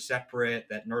nature are separate.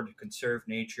 That in order to conserve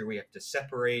nature, we have to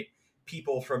separate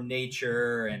people from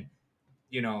nature, and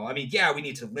I mean, yeah, we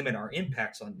need to limit our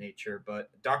impacts on nature, but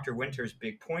Dr. Winter's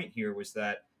big point here was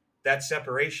that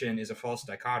separation is a false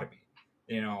dichotomy.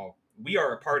 We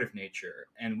are a part of nature,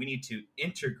 and we need to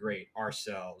integrate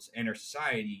ourselves and our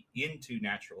society into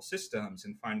natural systems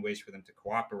and find ways for them to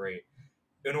cooperate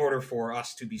in order for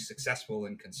us to be successful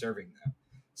in conserving them.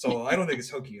 So I don't think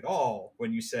it's hokey at all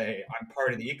when you say I'm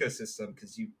part of the ecosystem,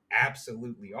 because you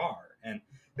absolutely are. And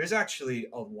there's actually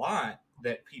a lot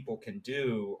that people can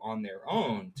do on their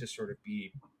own to sort of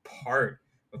be part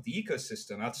of the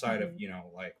ecosystem outside of,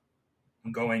 like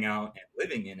going out and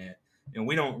living in it.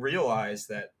 We don't realize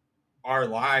that our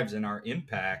lives and our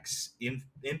impacts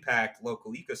impact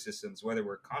local ecosystems, whether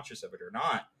we're conscious of it or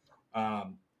not.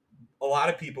 A lot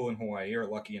of people in Hawaii are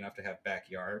lucky enough to have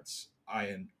backyards. I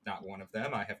am not one of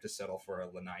them. I have to settle for a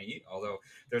lanai, although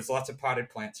there's lots of potted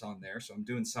plants on there, so I'm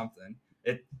doing something.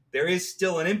 There is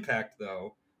still an impact,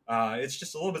 though. It's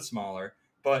just a little bit smaller,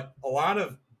 but a lot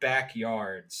of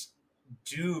backyards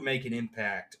do make an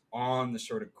impact on the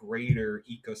sort of greater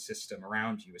ecosystem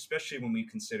around you, especially when we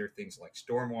consider things like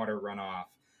stormwater runoff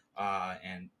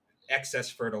and excess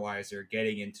fertilizer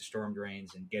getting into storm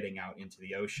drains and getting out into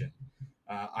the ocean.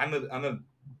 I'm a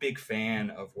big fan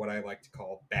of what I like to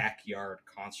call backyard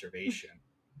conservation,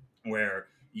 where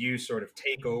you sort of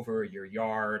take over your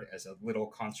yard as a little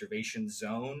conservation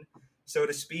zone, so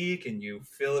to speak, and you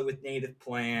fill it with native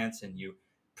plants, and you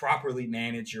properly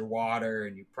manage your water,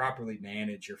 and you properly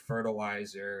manage your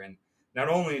fertilizer. And not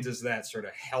only does that sort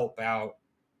of help out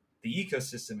the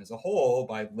ecosystem as a whole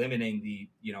by limiting the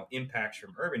impacts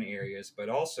from urban areas, but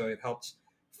also it helps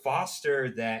foster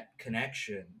that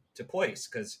connection to place,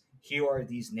 because here are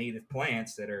these native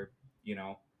plants that are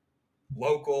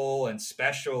local and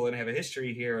special and have a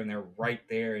history here, and they're right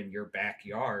there in your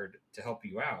backyard to help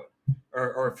you out,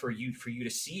 or for you to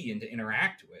see and to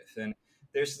interact with. And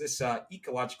there's this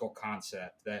ecological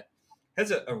concept that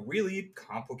has a really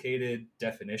complicated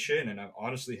definition, and I'm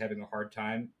honestly having a hard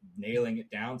time nailing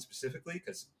it down specifically,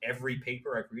 because every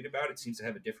paper I've read about it seems to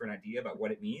have a different idea about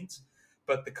what it means.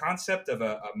 But the concept of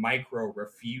a micro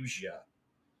refugia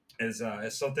is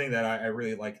something that I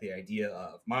really like the idea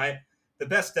of. The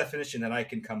best definition that I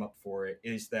can come up for it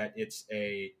is that it's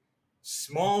a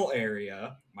small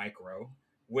area, micro,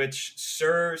 which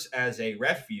serves as a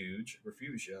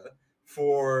refugia,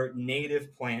 for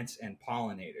native plants and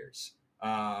pollinators.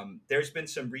 There's been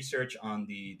some research on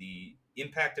the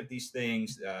impact of these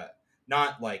things,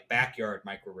 not like backyard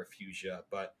microrefugia,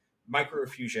 but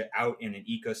microrefugia out in an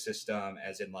ecosystem,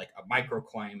 as in like a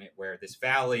microclimate where this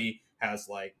valley has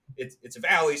it's a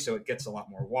valley, so it gets a lot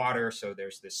more water. So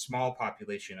there's this small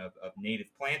population of native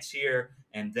plants here,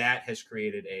 and that has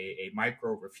created a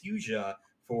microrefugia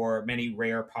for many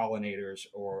rare pollinators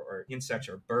or insects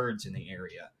or birds in the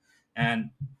area.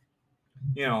 And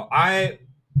I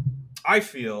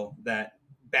feel that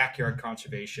backyard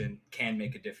conservation can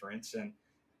make a difference, and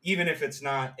even if it's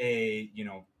not a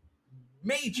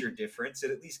major difference, it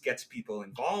at least gets people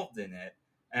involved in it.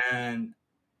 And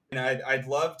I'd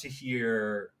love to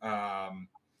hear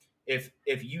if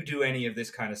you do any of this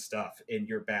kind of stuff in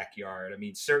your backyard. I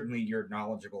mean, certainly you're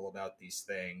knowledgeable about these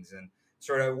things, and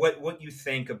sort of what you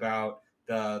think about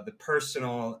the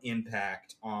personal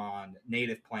impact on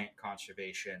native plant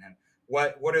conservation, and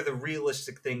what are the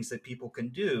realistic things that people can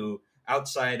do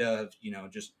outside of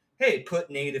just, hey, put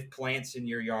native plants in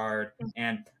your yard,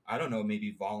 and I don't know,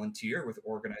 maybe volunteer with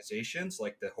organizations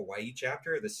like the Hawaii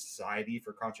chapter, the Society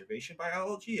for Conservation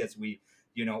Biology, as we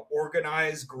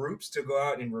organize groups to go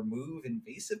out and remove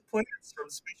invasive plants from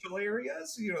special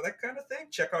areas, that kind of thing.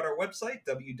 Check out our website,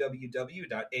 www.hiscb.org,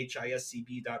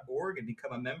 and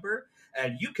become a member.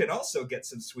 And you can also get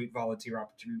some sweet volunteer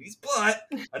opportunities. But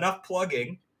enough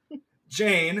plugging.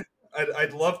 Jane,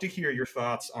 I'd love to hear your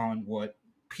thoughts on what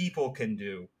people can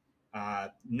do,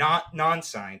 not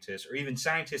non-scientists or even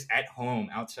scientists at home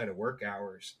outside of work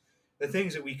hours, the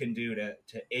things that we can do to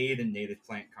aid in native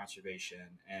plant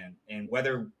conservation, and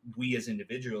whether we as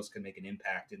individuals can make an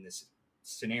impact in this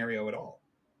scenario at all.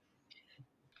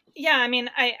 Yeah, I mean,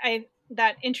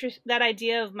 that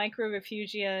idea of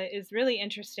microrefugia is really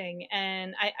interesting,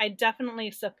 and I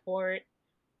definitely support.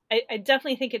 I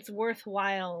definitely think it's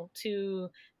worthwhile to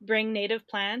bring native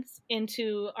plants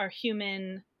into our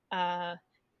human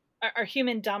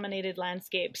dominated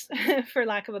landscapes, for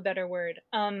lack of a better word.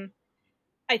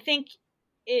 I think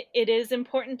it is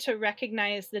important to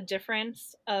recognize the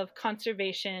difference of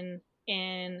conservation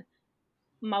in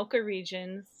Mauka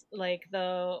regions, like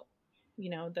the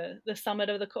summit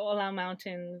of the Ko'olau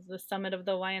Mountains, the summit of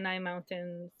the Waianae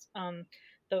Mountains,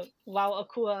 the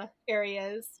Wauakua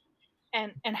areas,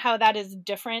 and how that is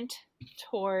different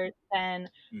toward than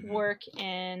work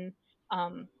in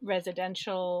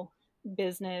residential,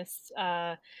 business,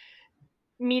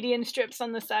 median strips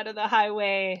on the side of the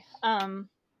highway,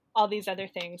 all these other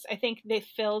things. I think they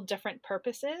fill different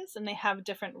purposes and they have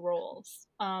different roles.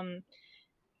 I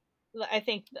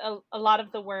think a lot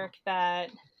of the work that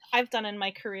I've done in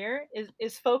my career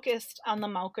is focused on the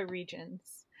Mauka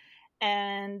regions.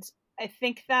 And I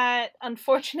think that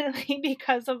unfortunately,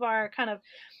 because of our kind of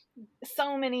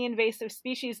so many invasive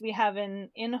species we have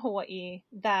in Hawaii,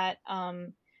 that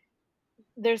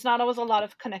there's not always a lot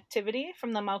of connectivity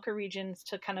from the Mauka regions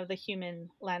to kind of the human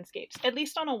landscapes, at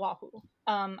least on Oahu.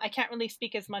 I can't really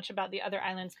speak as much about the other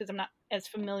islands because I'm not as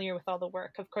familiar with all the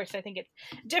work. Of course, I think it's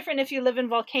different if you live in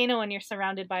Volcano and you're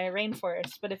surrounded by a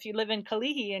rainforest, but if you live in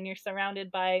Kalihi and you're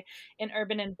surrounded by an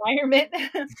urban environment,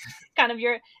 kind of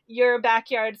your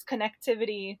backyard's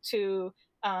connectivity to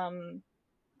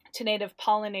native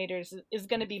pollinators is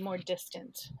going to be more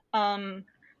distant.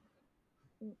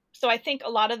 So I think a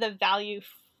lot of the value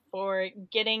for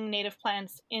getting native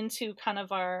plants into kind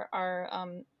of our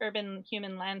urban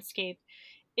human landscape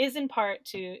is in part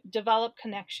to develop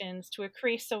connections, to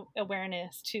increase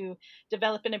awareness, to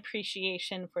develop an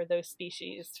appreciation for those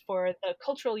species, for the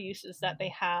cultural uses that they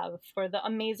have, for the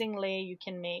amazing lei you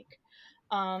can make,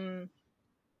 and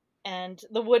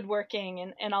the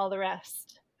woodworking and all the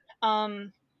rest.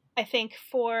 I think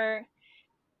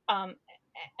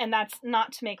and that's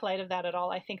not to make light of that at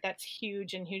all. I think that's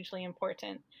huge and hugely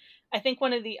important. I think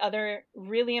one of the other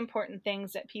really important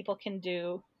things that people can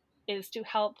do is to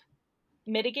help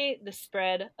mitigate the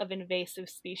spread of invasive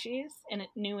species and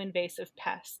new invasive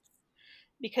pests,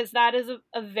 because that is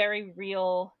a very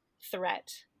real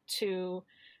threat to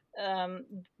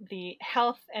the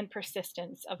health and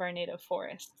persistence of our native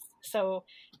forests. So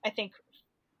I think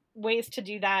ways to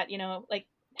do that, like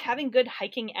having good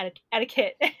hiking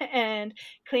etiquette and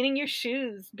cleaning your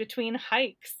shoes between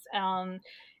hikes,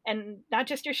 and not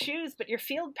just your shoes but your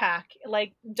field pack.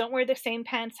 Like, don't wear the same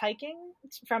pants hiking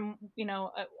from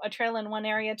a trail in one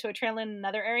area to a trail in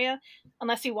another area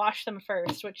unless you wash them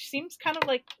first, which seems kind of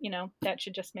like that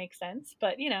should just make sense.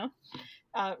 But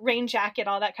rain jacket,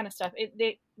 all that kind of stuff,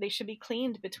 they should be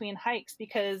cleaned between hikes,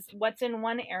 because what's in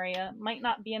one area might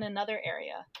not be in another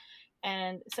area.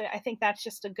 And so I think that's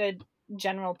just a good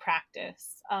general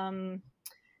practice. And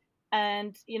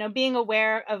being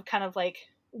aware of kind of like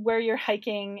where you're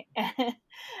hiking,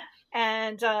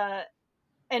 and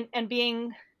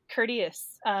being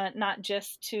courteous, not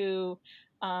just to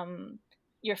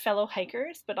your fellow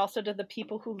hikers, but also to the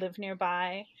people who live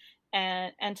nearby,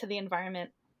 and to the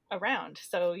environment around.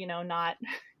 So not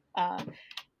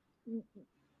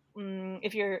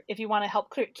if you want to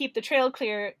help keep the trail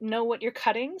clear, know what you're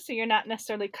cutting, so you're not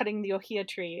necessarily cutting the ohia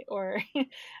tree or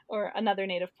or another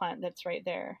native plant that's right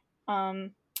there.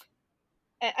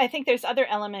 I think there's other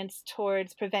elements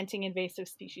towards preventing invasive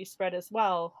species spread as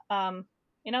well.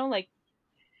 Like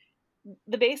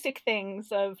the basic things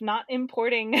of not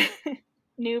importing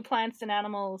new plants and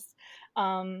animals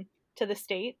to the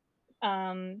state,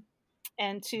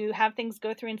 and to have things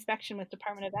go through inspection with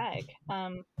Department of Ag.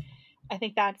 I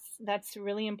think that's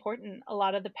really important. A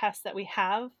lot of the pests that we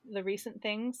have, the recent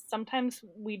things, sometimes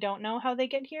we don't know how they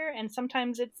get here, and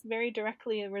sometimes it's very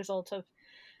directly a result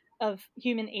of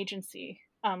human agency,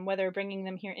 whether bringing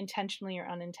them here intentionally or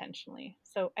unintentionally.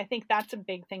 So I think that's a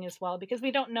big thing as well, because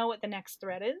we don't know what the next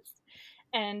threat is,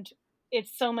 and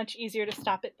it's so much easier to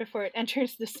stop it before it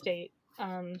enters the state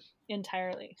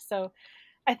entirely. So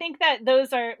I think that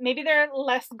those are, maybe they're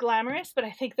less glamorous, but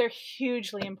I think they're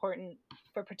hugely important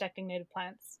for protecting native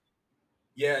plants.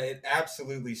 Yeah, it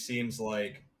absolutely seems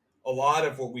like a lot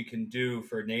of what we can do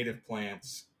for native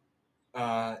plants,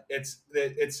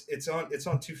 it's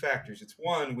on two factors. It's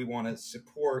one, we want to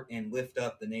support and lift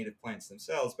up the native plants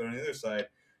themselves, but on the other side,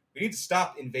 we need to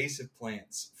stop invasive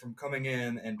plants from coming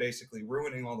in and basically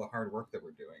ruining all the hard work that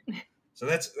we're doing. So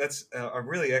that's a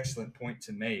really excellent point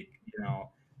to make.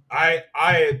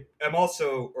 I am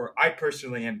also, or I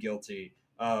personally am guilty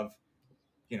of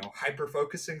hyper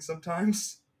focusing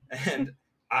sometimes, and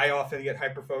I often get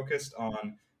hyper focused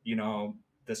on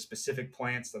the specific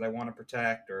plants that I want to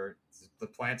protect, or the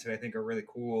plants that I think are really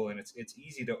cool, and it's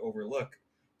easy to overlook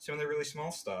some of the really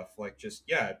small stuff, like just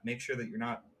make sure that you're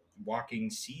not walking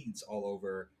seeds all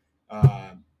over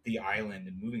the island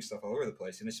and moving stuff all over the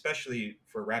place, and especially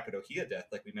for rapid ohia death,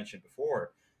 like we mentioned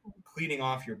before, cleaning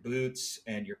off your boots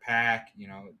and your pack,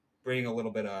 bring a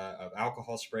little bit of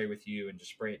alcohol spray with you and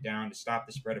just spray it down to stop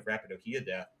the spread of rapid ohia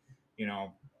death.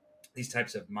 These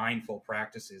types of mindful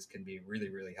practices can be really,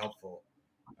 really helpful.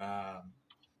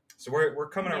 So we're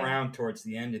coming around towards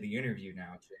the end of the interview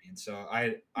now, Jane. So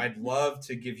I'd love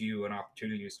to give you an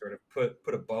opportunity to sort of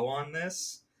put a bow on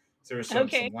this. So there's some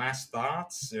last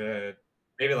thoughts,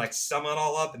 maybe like sum it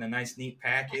all up in a nice, neat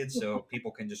package, so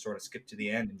people can just sort of skip to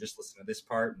the end and just listen to this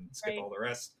part and skip all the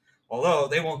rest. Although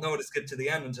they won't know to skip to the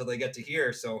end until they get to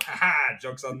here, so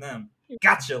joke's on them.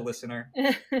 Gotcha, listener.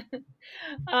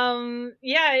 I'm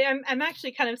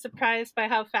actually kind of surprised by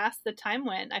how fast the time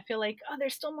went. I feel like,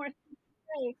 there's still more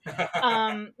things to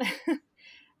say.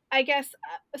 I guess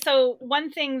so.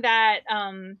 One thing that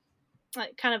kind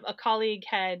of a colleague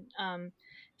had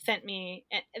sent me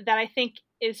that I think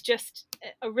is just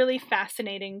a really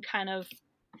fascinating kind of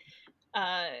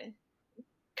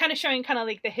showing kind of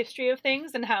like the history of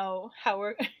things and how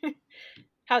we're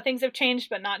how things have changed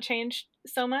but not changed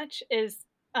so much is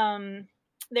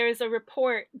there is a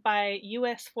report by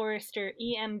U.S. forester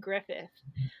E.M. Griffith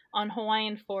on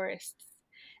Hawaiian forests,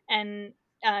 and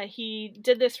he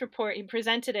did this report. He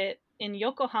presented it in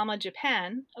Yokohama,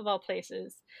 Japan, of all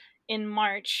places, in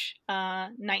March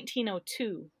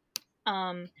 1902.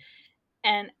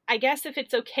 And I guess if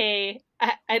it's okay,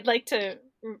 I'd like to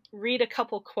read a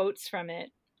couple quotes from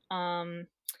it.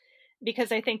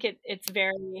 because I think it's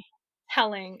very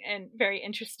telling and very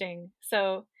interesting.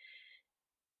 So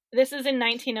this is in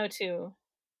 1902.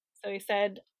 So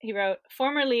he wrote,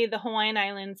 formerly the Hawaiian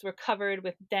Islands were covered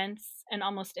with dense and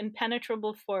almost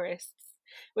impenetrable forests,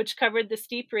 which covered the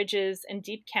steep ridges and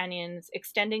deep canyons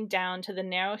extending down to the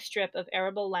narrow strip of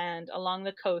arable land along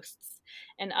the coasts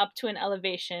and up to an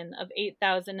elevation of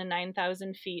 8,000 and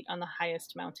 9,000 feet on the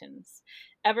highest mountains.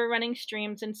 Ever running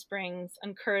streams and springs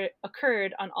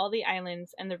occurred on all the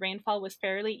islands, and the rainfall was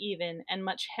fairly even and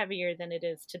much heavier than it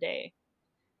is today.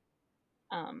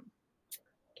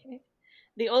 Okay.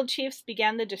 The old chiefs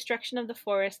began the destruction of the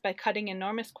forest by cutting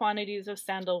enormous quantities of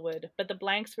sandalwood, but the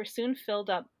blanks were soon filled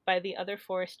up by the other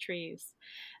forest trees.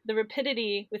 The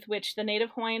rapidity with which the native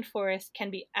Hawaiian forest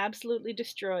can be absolutely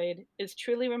destroyed is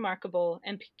truly remarkable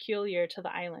and peculiar to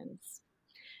the islands.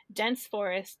 Dense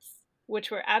forests,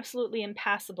 which were absolutely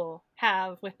impassable,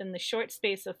 have, within the short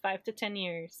space of 5 to 10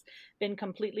 years, been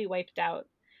completely wiped out,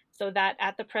 so that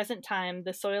at the present time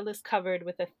the soil is covered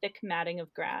with a thick matting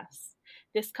of grass.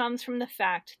 This comes from the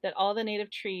fact that all the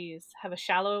native trees have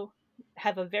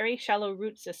a very shallow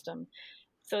root system,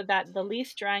 so that the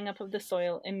least drying up of the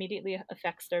soil immediately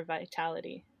affects their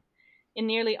vitality. In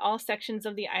nearly all sections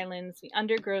of the islands, the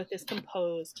undergrowth is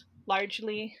composed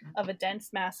largely of a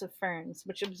dense mass of ferns,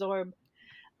 which absorb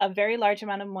a very large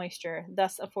amount of moisture,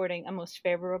 thus affording a most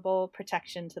favorable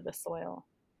protection to the soil.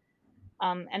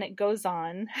 And it goes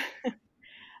on.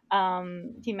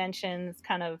 He mentions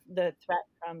kind of the threat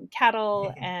from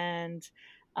cattle and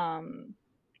from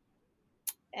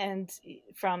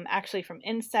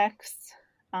insects,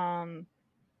 and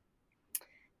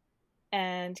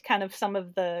kind of some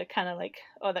of the kind of like,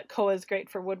 oh, that koa is great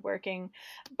for woodworking.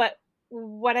 But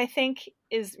what I think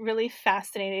is really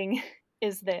fascinating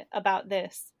about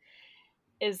this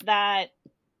is that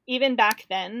even back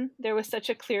then there was such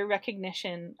a clear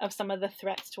recognition of some of the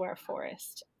threats to our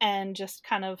forest, and just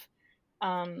kind of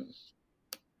and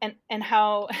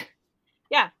how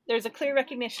yeah, there's a clear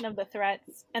recognition of the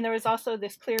threats, and there was also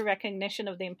this clear recognition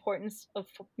of the importance of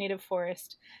native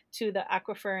forest to the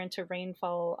aquifer and to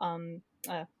rainfall,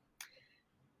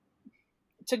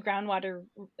 to groundwater,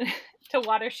 to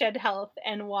watershed health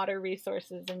and water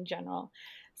resources in general.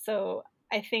 So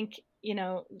I think,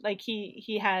 like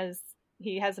he has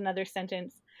another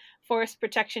sentence. Forest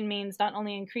protection means not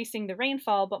only increasing the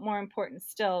rainfall, but more important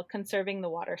still, conserving the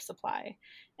water supply.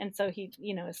 And so he,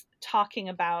 is talking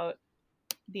about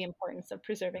the importance of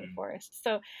preserving forests.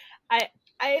 So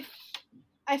I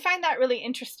find that really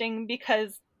interesting,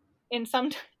 because in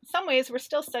some ways we're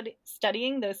still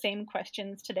studying those same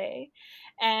questions today,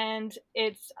 and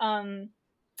it's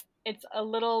a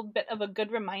little bit of a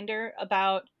good reminder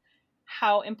about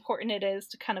how important it is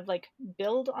to kind of like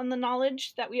build on the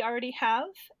knowledge that we already have,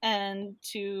 and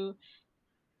to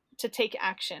take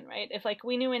action, right? If like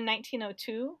we knew in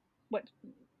 1902 what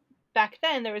back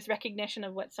then, there was recognition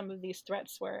of what some of these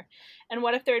threats were. And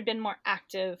what if there had been more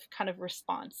active kind of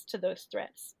response to those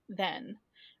threats then?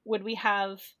 Would we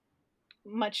have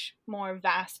much more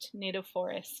vast native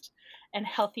forest and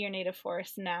healthier native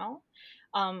forest now?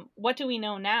 What do we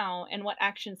know now, and what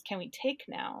actions can we take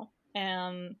now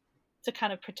to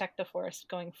kind of protect the forest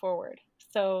going forward?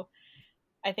 So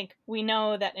I think we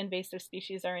know that invasive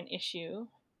species are an issue.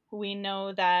 We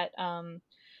know that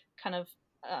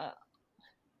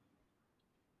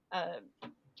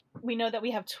we know that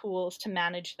we have tools to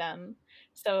manage them.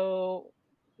 So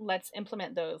let's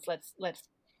implement those. Let's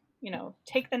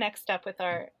take the next step with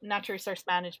our natural resource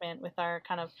management, with our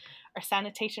kind of our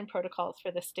sanitation protocols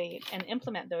for the state, and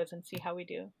implement those and see how we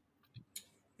do.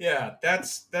 Yeah, that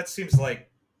seems like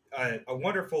a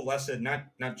wonderful lesson,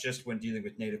 not just when dealing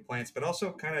with native plants, but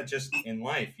also kind of just in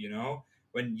life.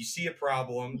 When you see a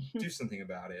problem, do something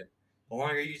about it. The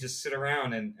longer you just sit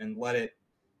around and let it,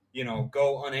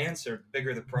 go unanswered, the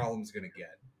bigger the problem's going to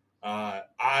get.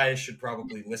 I should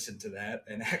probably listen to that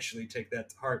and actually take that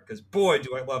to heart, because boy,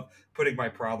 do I love putting my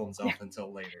problems off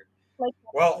until later.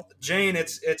 Well, Jane,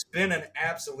 it's been an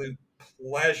absolute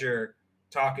pleasure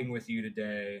talking with you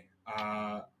today.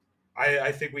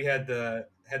 I think we had the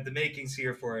makings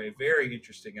here for a very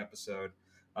interesting episode.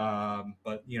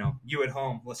 But you at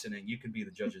home listening, you can be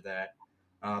the judge of that.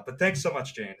 But thanks so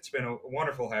much, Jane. It's been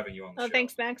wonderful having you on the show.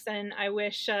 Thanks, Max, and I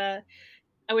wish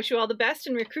you all the best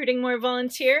in recruiting more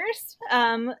volunteers.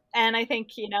 And I think,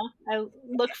 I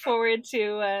look forward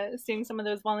to seeing some of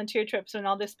those volunteer trips when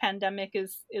all this pandemic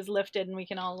is lifted and we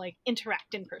can all like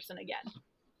interact in person again.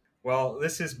 Well,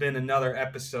 this has been another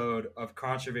episode of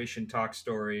Conservation Talk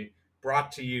Story,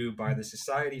 brought to you by the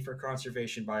Society for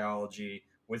Conservation Biology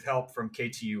with help from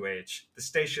KTUH, the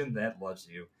station that loves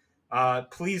you.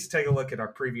 Please take a look at our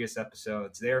previous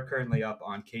episodes. They are currently up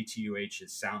on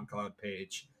KTUH's SoundCloud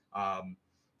page,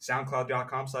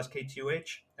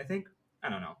 soundcloud.com/KTUH, I think. I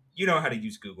don't know. You know how to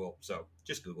use Google, so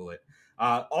just Google it.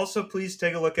 Also, please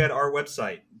take a look at our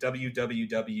website,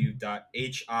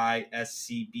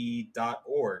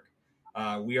 www.hiscb.org.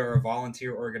 We are a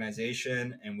volunteer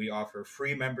organization, and we offer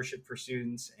free membership for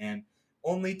students and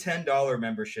only $10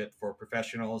 membership for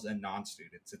professionals and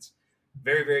non-students. It's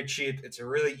very, very cheap. It's a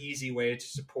really easy way to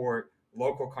support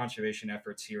local conservation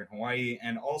efforts here in Hawaii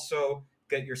and also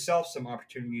get yourself some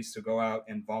opportunities to go out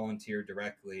and volunteer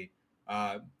directly.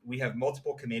 We have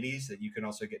multiple committees that you can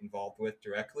also get involved with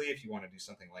directly if you want to do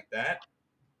something like that.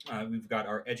 We've got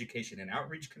our Education and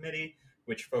Outreach Committee,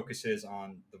 which focuses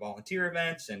on the volunteer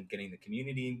events and getting the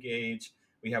community engaged.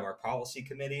 We have our Policy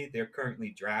Committee. They're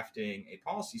currently drafting a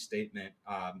policy statement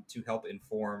to help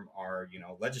inform our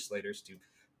legislators to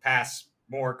pass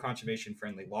more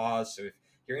conservation-friendly laws. So if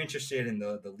you're interested in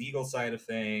the legal side of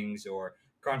things or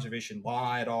conservation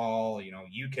law at all,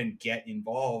 you can get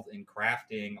involved in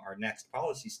crafting our next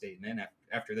policy statement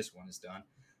after this one is done.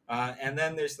 And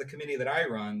then there's the committee that I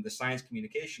run, the Science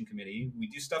Communication Committee. We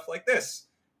do stuff like this,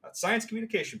 science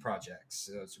communication projects.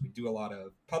 So we do a lot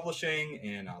of publishing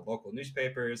in local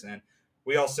newspapers, and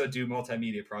we also do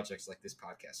multimedia projects like this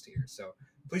podcast here. So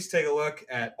please take a look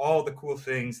at all the cool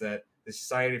things that the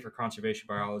Society for Conservation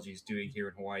Biology is doing here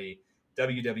in Hawaii,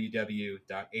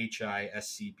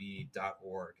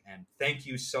 www.hiscb.org. And thank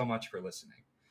you so much for listening.